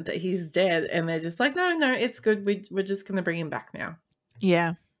moment that he's dead, and they're just no, it's good. We're just going to bring him back now.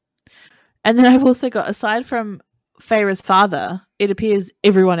 Yeah, and then I've also got, aside from Feyre's father, it appears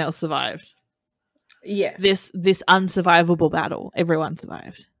everyone else survived. Yes. This unsurvivable battle, everyone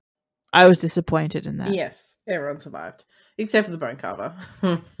survived. I was disappointed in that. Yes, everyone survived. Except for the bone carver.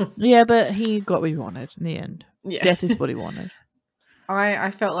 Yeah, but he got what he wanted in the end. Yeah. Death is what he wanted.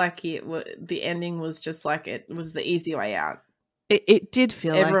 I felt like the ending was just it was the easy way out. It did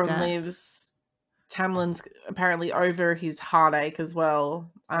feel everyone like that. lives. Tamlin's apparently over his heartache as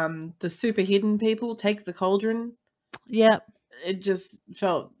well. The super hidden people take the cauldron. Yeah. It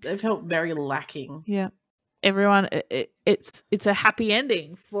felt very lacking. Yeah. Everyone, it's a happy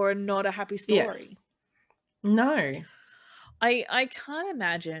ending for not a happy story. Yes. No. I can't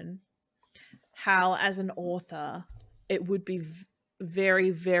imagine how, as an author, it would be very,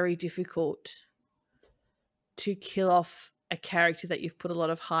 very difficult to kill off a character that you've put a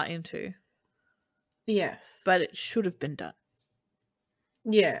lot of heart into. Yes. But it should have been done.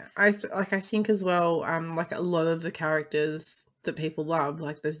 Yeah. I think as well, like a lot of the characters that people love,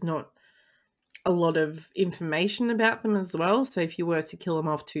 like there's not a lot of information about them as well. So if you were to kill them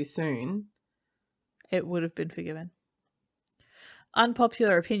off too soon, it would have been forgiven.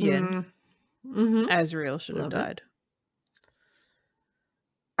 Unpopular opinion, Azriel should have died.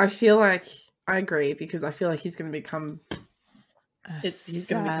 I feel like I agree because I feel like he's going to become he's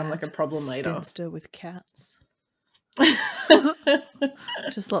going to become like a problem later. Spinster with cats.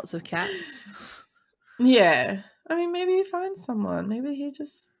 Just lots of cats. Yeah. I mean, maybe he finds someone. Maybe he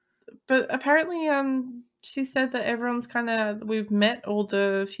just... But apparently she said that everyone's kind of... We've met all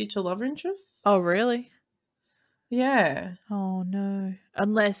the future love interests. Oh, really? Yeah. Oh, no.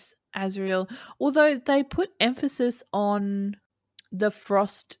 Unless Azriel... Although they put emphasis on the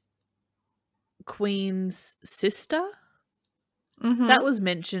Frost Queen's sister. That was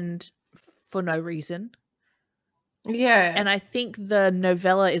mentioned for no reason. Yeah. And I think the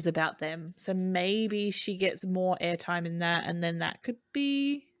novella is about them. So maybe she gets more airtime in that, and then that could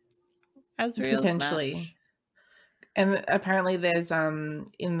be Azriel's potentially match. And apparently there's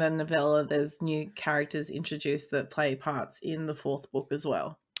in the novella there's new characters introduced that play parts in the fourth book as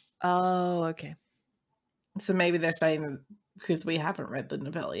well. Oh, okay. So maybe they're saying, because we haven't read the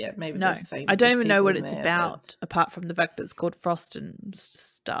novella yet, maybe no, they're saying I don't even know what there, it's about, apart from the fact that it's called Frost and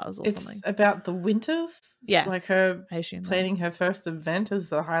Stars or something. It's about the winters. Yeah. Like her planning her first event as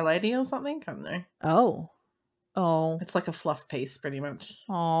the High Lady or something. I don't know. Oh. It's like a fluff piece, pretty much.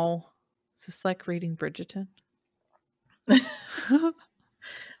 Oh. Is this like reading Bridgerton?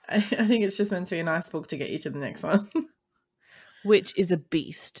 I think it's just meant to be a nice book to get you to the next one. Which is a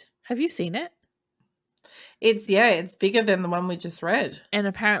beast. Have you seen it? It's bigger than the one we just read. And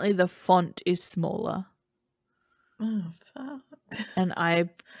apparently the font is smaller. Oh, fuck. And I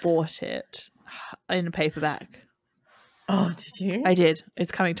bought it in a paperback. Oh, did you? I did.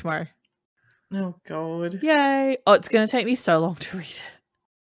 It's coming tomorrow. Oh, God. Yay. Oh, it's going to take me so long to read it.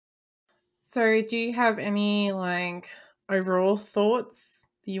 So, do you have any, like, overall thoughts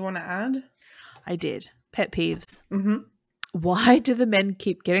that you want to add? I did. Pet peeves. Why do the men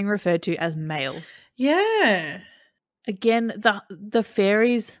keep getting referred to as males? Yeah. Again, the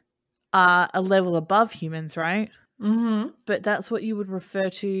fairies are a level above humans, right? But that's what you would refer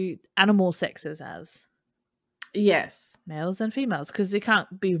to animal sexes as. Yes. Males and females, because they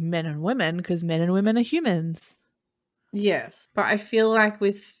can't be men and women, because men and women are humans. Yes. But I feel like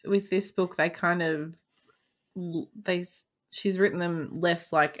with this book, they kind of... She's written them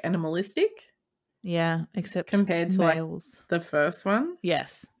less, like, animalistic. Yeah, except compared to males. Like, the first one.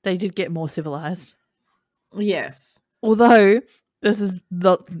 Yes, they did get more civilized. Yes. Although, this is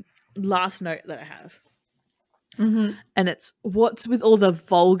the last note that I have. And it's, what's with all the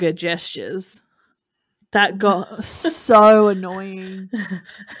vulgar gestures? That got so annoying.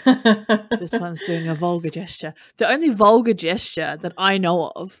 This one's doing a vulgar gesture. The only vulgar gesture that I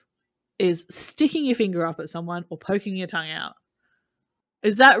know of is sticking your finger up at someone or poking your tongue out.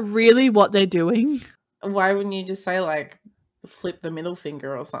 Is that really what they're doing? Why wouldn't you just say, like, flip the middle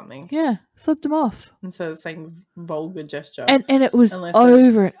finger or something? Yeah, flip them off. Instead of saying vulgar gesture. And it was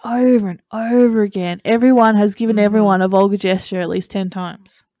over and over and over again. Everyone has given everyone a vulgar gesture at least 10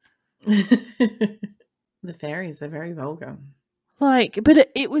 times. The fairies, they're very vulgar. Like, but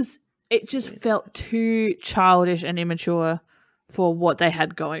it just felt too childish and immature for what they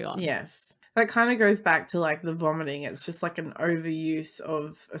had going on. Yes. That kind of goes back to, like, the vomiting. It's just, like, an overuse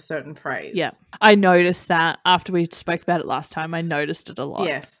of a certain phrase. Yeah. I noticed that after we spoke about it last time. I noticed it a lot.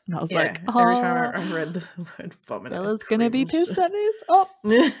 Yes. And I was like, every time I read the word vomit, Bella's going to be pissed at this. Oh,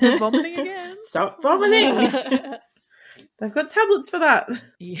 they're vomiting again. Stop vomiting. They've got tablets for that.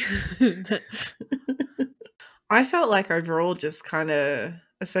 Yeah. I felt like overall just kind of,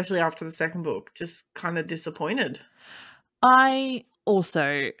 especially after the second book, just kind of disappointed. I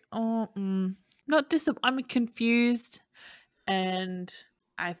also, I'm confused, and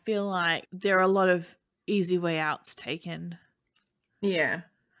I feel like there are a lot of easy way outs taken. Yeah.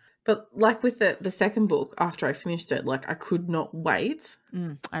 But like with the second book, after I finished it, like I could not wait.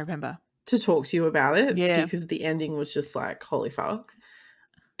 I remember. To talk to you about it. Yeah. Because the ending was just like, holy fuck.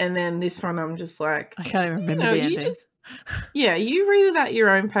 And then this one, I'm just like, I can't even remember the ending. You read it at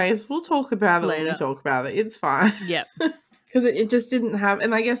your own pace. We'll talk about it later. when we talk about it. It's fine. Yep. Because it just didn't have,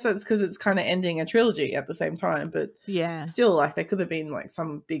 and I guess that's because it's kind of ending a trilogy at the same time. But yeah, still, like there could have been like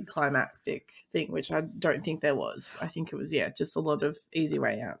some big climactic thing, which I don't think there was. I think it was just a lot of easy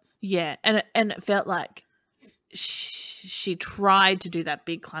way outs. Yeah, and it felt like she tried to do that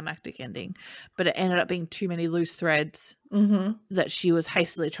big climactic ending, but it ended up being too many loose threads that she was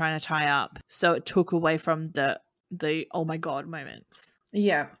hastily trying to tie up. So it took away from the oh my God moments.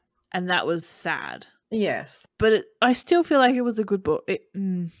 Yeah. And that was sad. Yes. But I still feel like it was a good book.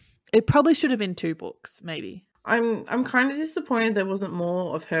 It probably should have been 2 books, maybe. I'm kind of disappointed there wasn't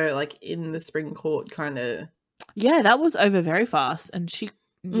more of her like in the spring court kind of. Yeah, that was over very fast, and she.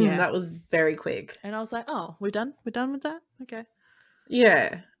 Yeah, that was very quick. And I was like, "Oh, we're done. We're done with that. Okay."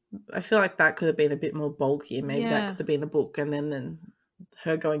 Yeah, I feel like that could have been a bit more bulky. Maybe that could have been a book, and then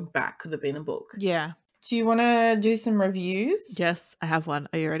her going back could have been a book. Yeah. Do you want to do some reviews? Yes, I have one.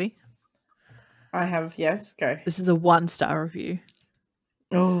 Are you ready? I have. Yes, go. This is a 1-star review.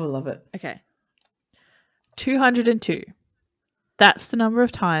 Oh, I love it. Okay. 202. That's the number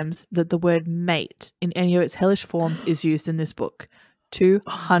of times that the word mate in any of its hellish forms is used in this book.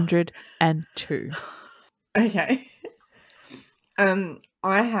 202. Okay.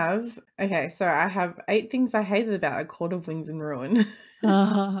 I have 8 things I hated about A Court of Wings and Ruin.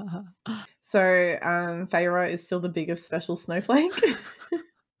 So, Feyre is still the biggest special snowflake.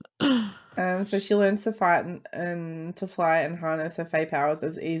 So she learns to fight and to fly and harness her Fey powers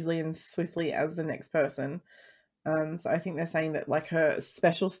as easily and swiftly as the next person. So I think they're saying that like her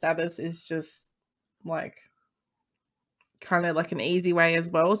special status is just like kind of like an easy way as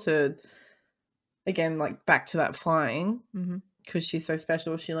well to, again, like back to that flying, because she's so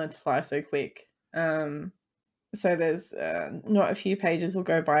special. She learned to fly so quick. So there's not a few pages will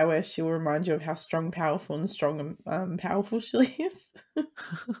go by where she will remind you of how strong, powerful and powerful she is.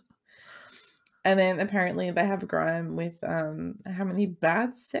 And then apparently they have a grime with how many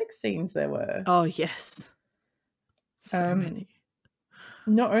bad sex scenes there were. Oh, yes. So many.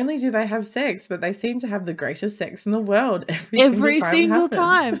 Not only do they have sex, but they seem to have the greatest sex in the world every single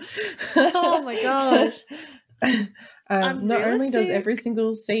time. Oh my gosh. Not only does every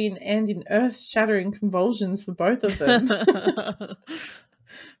single scene end in earth-shattering convulsions for both of them,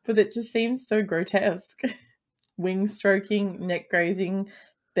 but it just seems so grotesque. Wing stroking, neck grazing,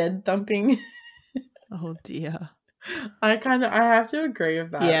 bed thumping. Oh dear. I have to agree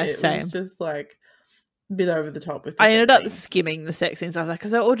with that. Yeah, it same. was just like a bit over the top with the I ended up scenes. skimming the sex scenes after that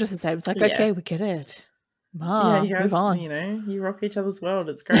because they're all just the same. It's like, okay, we get it. Yeah, you guys, move on. You know, you rock each other's world.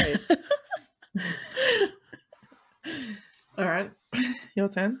 It's great. All right, your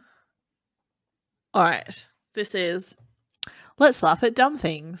turn. All right, this is let's laugh at dumb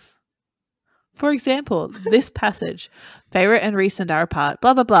things. For example, this passage, Feyre and Rhysand are apart,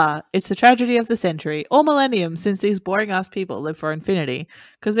 blah, blah, blah. It's the tragedy of the century, or millennium, since these boring-ass people live for infinity,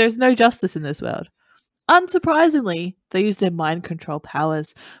 because there's no justice in this world. Unsurprisingly, they use their mind control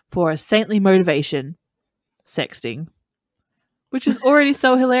powers for a saintly motivation, sexting, which is already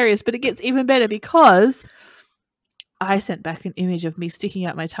so hilarious, but it gets even better because I sent back an image of me sticking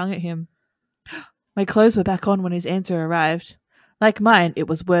out my tongue at him. My clothes were back on when his answer arrived. Like mine, it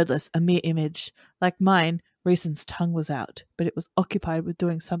was wordless, a mere image. Like mine, Rhysand's tongue was out, but it was occupied with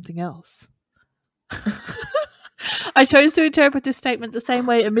doing something else. I chose to interpret this statement the same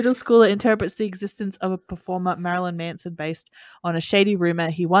way a middle schooler interprets the existence of a performer Marilyn Manson based on a shady rumor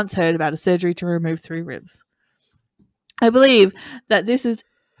he once heard about a surgery to remove 3 ribs. I believe that this is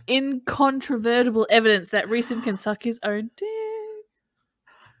incontrovertible evidence that Rhysand can suck his own dick.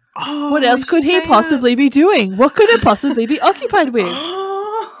 Oh, what else could he possibly be doing? What could it possibly be occupied with?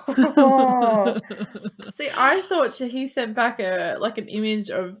 See, I thought he sent back an image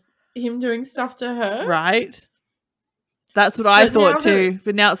of him doing stuff to her. Right. That's what I thought too.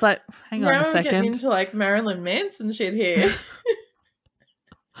 But now it's like, hang on a second. Now we're getting into like Marilyn Manson shit here.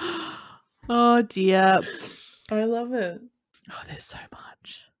 Oh dear. I love it. Oh, there's so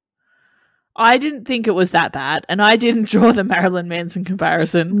much. I didn't think it was that bad, and I didn't draw the Marilyn Manson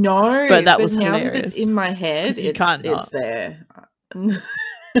comparison. No, but that was now hilarious. That it's in my head. It's there.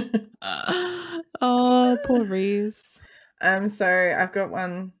 Oh, poor Reese. So I've got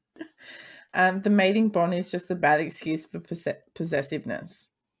one. The mating bond is just a bad excuse for possessiveness.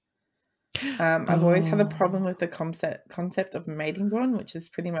 I've always had a problem with the concept of mating bond, which is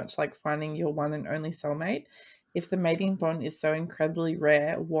pretty much like finding your one and only soulmate. If the mating bond is so incredibly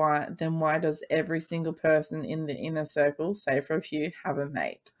rare, why does every single person in the inner circle, save for a few, have a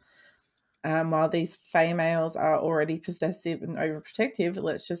mate? While these Fey males are already possessive and overprotective,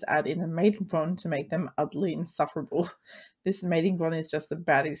 let's just add in a mating bond to make them utterly insufferable. This mating bond is just a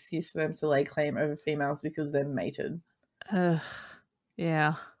bad excuse for them to lay claim over females because they're mated.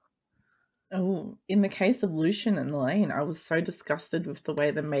 Yeah. Oh, in the case of Lucien and Elaine, I was so disgusted with the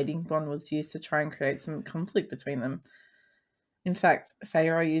way the mating bond was used to try and create some conflict between them. In fact,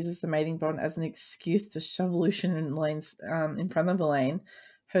 Feyre uses the mating bond as an excuse to shove Lucian in in front of Elaine,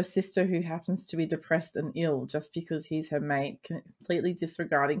 her sister, who happens to be depressed and ill, just because he's her mate, completely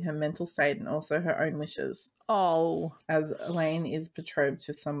disregarding her mental state and also her own wishes. Oh. As Elaine is betrothed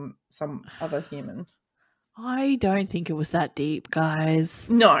to some other human. I don't think it was that deep, guys.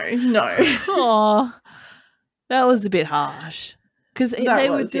 No. Oh, that was a bit harsh. Because they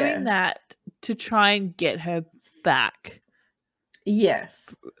were doing that to try and get her back.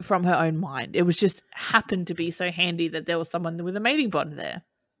 Yes. From her own mind. It was just happened to be so handy that there was someone with a mating bond there.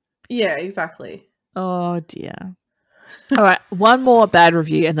 Yeah, exactly. Oh, dear. All right, one more bad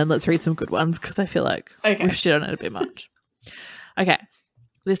review and then let's read some good ones because I feel like we've shit on it a bit much. Okay.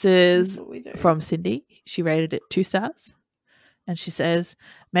 This is from Cindy. She rated it 2 stars. And she says,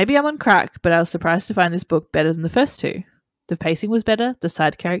 maybe I'm on crack, but I was surprised to find this book better than the first 2. The pacing was better, the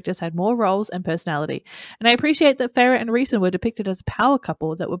side characters had more roles and personality, and I appreciate that Feyre and Rhys were depicted as a power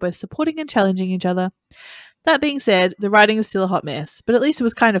couple that were both supporting and challenging each other. That being said, the writing is still a hot mess, but at least it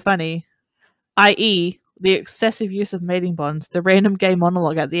was kind of funny, i.e. the excessive use of mating bonds, the random gay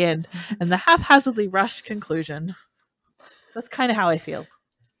monologue at the end, and the haphazardly rushed conclusion. That's kind of how I feel.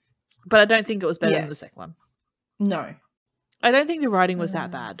 But I don't think it was better than the second one. No. I don't think the writing was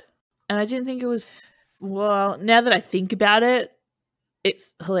that bad. And I didn't think it was... Well, now that I think about it,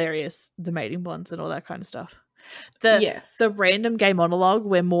 it's hilarious, the mating bonds and all that kind of stuff. The random gay monologue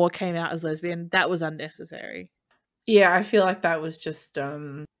where Moore came out as lesbian, that was unnecessary. Yeah, I feel like that was just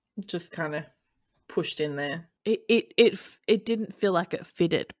kind of pushed in there. It didn't feel like it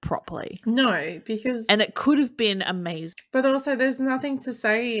fitted properly. No, because... And it could have been amazing. But also there's nothing to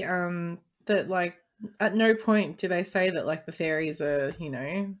say that, like, at no point do they say that, like, the fairies are, you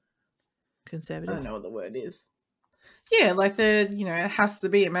know... Conservative. I don't know what the word is. Yeah, like it has to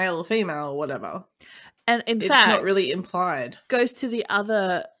be a male or female or whatever. And in fact, it's not really implied. Goes to the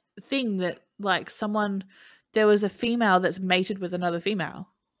other thing that, like, there was a female that's mated with another female.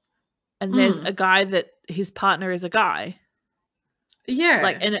 And there's a guy that his partner is a guy. Yeah.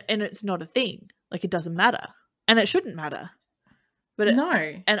 Like, and it's not a thing. Like, it doesn't matter. And it shouldn't matter. But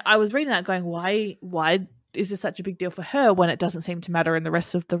no. And I was reading that going, why is this such a big deal for her when it doesn't seem to matter in the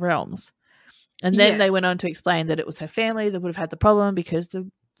rest of the realms? And then they went on to explain that it was her family that would have had the problem because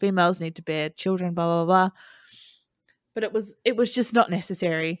the females need to bear children, blah, blah, blah. But it was just not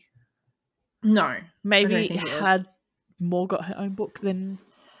necessary. No. Maybe had Moore got her own book, then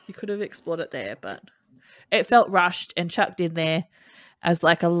you could have explored it there. But it felt rushed and chucked in there as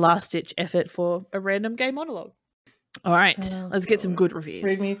like a last-ditch effort for a random gay monologue. All right, let's get some good reviews.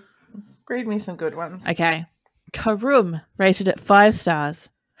 Read me some good ones. Okay. Karum rated it 5 stars.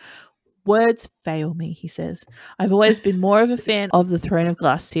 Words fail me, he says. I've always been more of a fan of the Throne of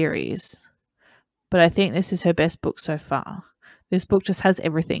Glass series, but I think this is her best book so far. This book just has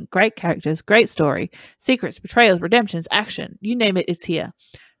everything. Great characters, great story, secrets, betrayals, redemptions, action. You name it, it's here.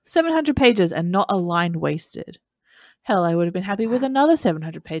 700 pages and not a line wasted. Hell, I would have been happy with another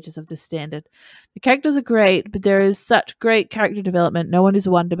 700 pages of this standard. The characters are great, but there is such great character development. No one is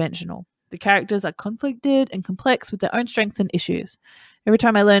one-dimensional. The characters are conflicted and complex with their own strengths and issues. Every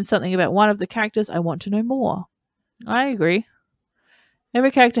time I learn something about one of the characters, I want to know more. I agree. Every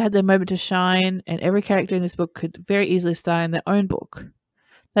character had their moment to shine, and every character in this book could very easily star in their own book.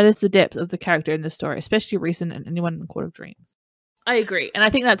 That is the depth of the character in the story, especially Rhys and anyone in the Court of Dreams. I agree, and I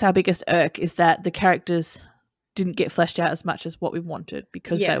think that's our biggest irk, is that the characters didn't get fleshed out as much as what we wanted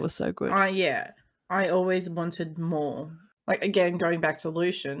because they were so good. Yeah. I always wanted more. Like, again, going back to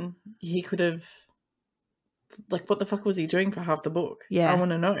Lucian, he could have... Like, what the fuck was he doing for half the book? Yeah. I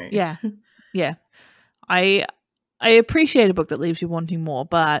want to know. Yeah. Yeah. I appreciate a book that leaves you wanting more,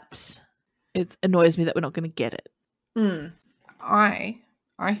 but it annoys me that we're not going to get it.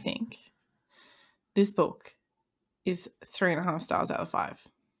 I think this book is 3.5 stars out of 5.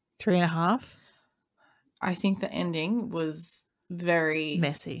 3.5? I think the ending was very...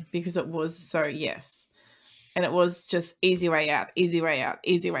 messy. Because it was so, yes. And it was just easy way out, easy way out,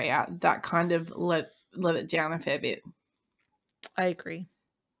 easy way out. That kind of let it down a fair bit. I agree.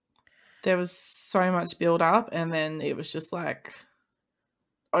 There was so much build up and then it was just like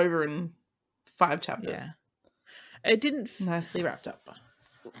over in 5 chapters. Yeah. It didn't... nicely wrapped up.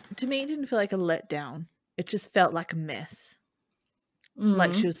 To me, it didn't feel like a letdown. It just felt like a mess.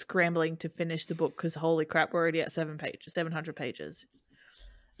 Like she was scrambling to finish the book because holy crap, we're already at 700 pages.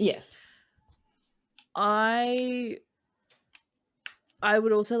 Yes. I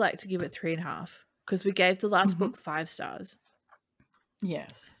would also like to give it 3.5 because we gave the last book 5 stars.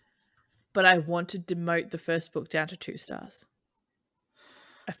 Yes. But I want to demote the first book down to 2 stars.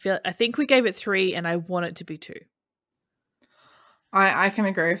 I think we gave it 3 and I want it to be 2. I can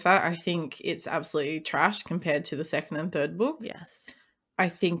agree with that. I think it's absolutely trash compared to the second and third book. Yes. I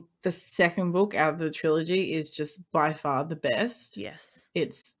think the second book out of the trilogy is just by far the best. Yes.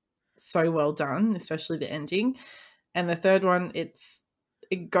 It's so well done, especially the ending. And the third one, it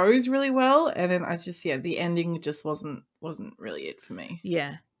goes really well, and then the ending just wasn't really it for me.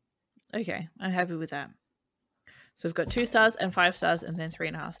 Yeah. Okay, I'm happy with that. So we've got 2 stars and 5 stars and then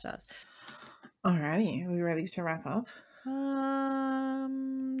 3.5 stars. Alrighty, are we ready to wrap up?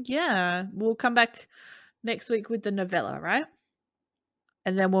 Yeah, we'll come back next week with the novella, right?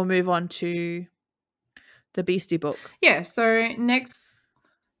 And then we'll move on to the Beastie book. Yeah, so next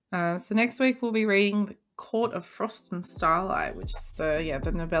week we'll be reading The Court of Frost and Starlight, which is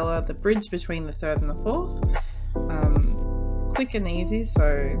the novella, the bridge between the third and the fourth. Quick and easy,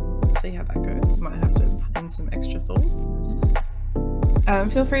 so we'll see how that goes. Might have to put in some extra thoughts.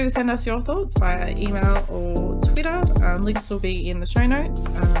 Feel free to send us your thoughts via email or Twitter. Links will be in the show notes,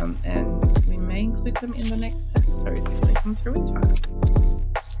 and we may include them in the next episode if they come through in time.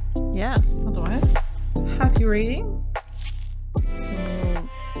 Yeah. Otherwise, happy reading.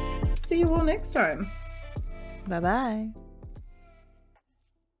 See you all next time. Bye-bye.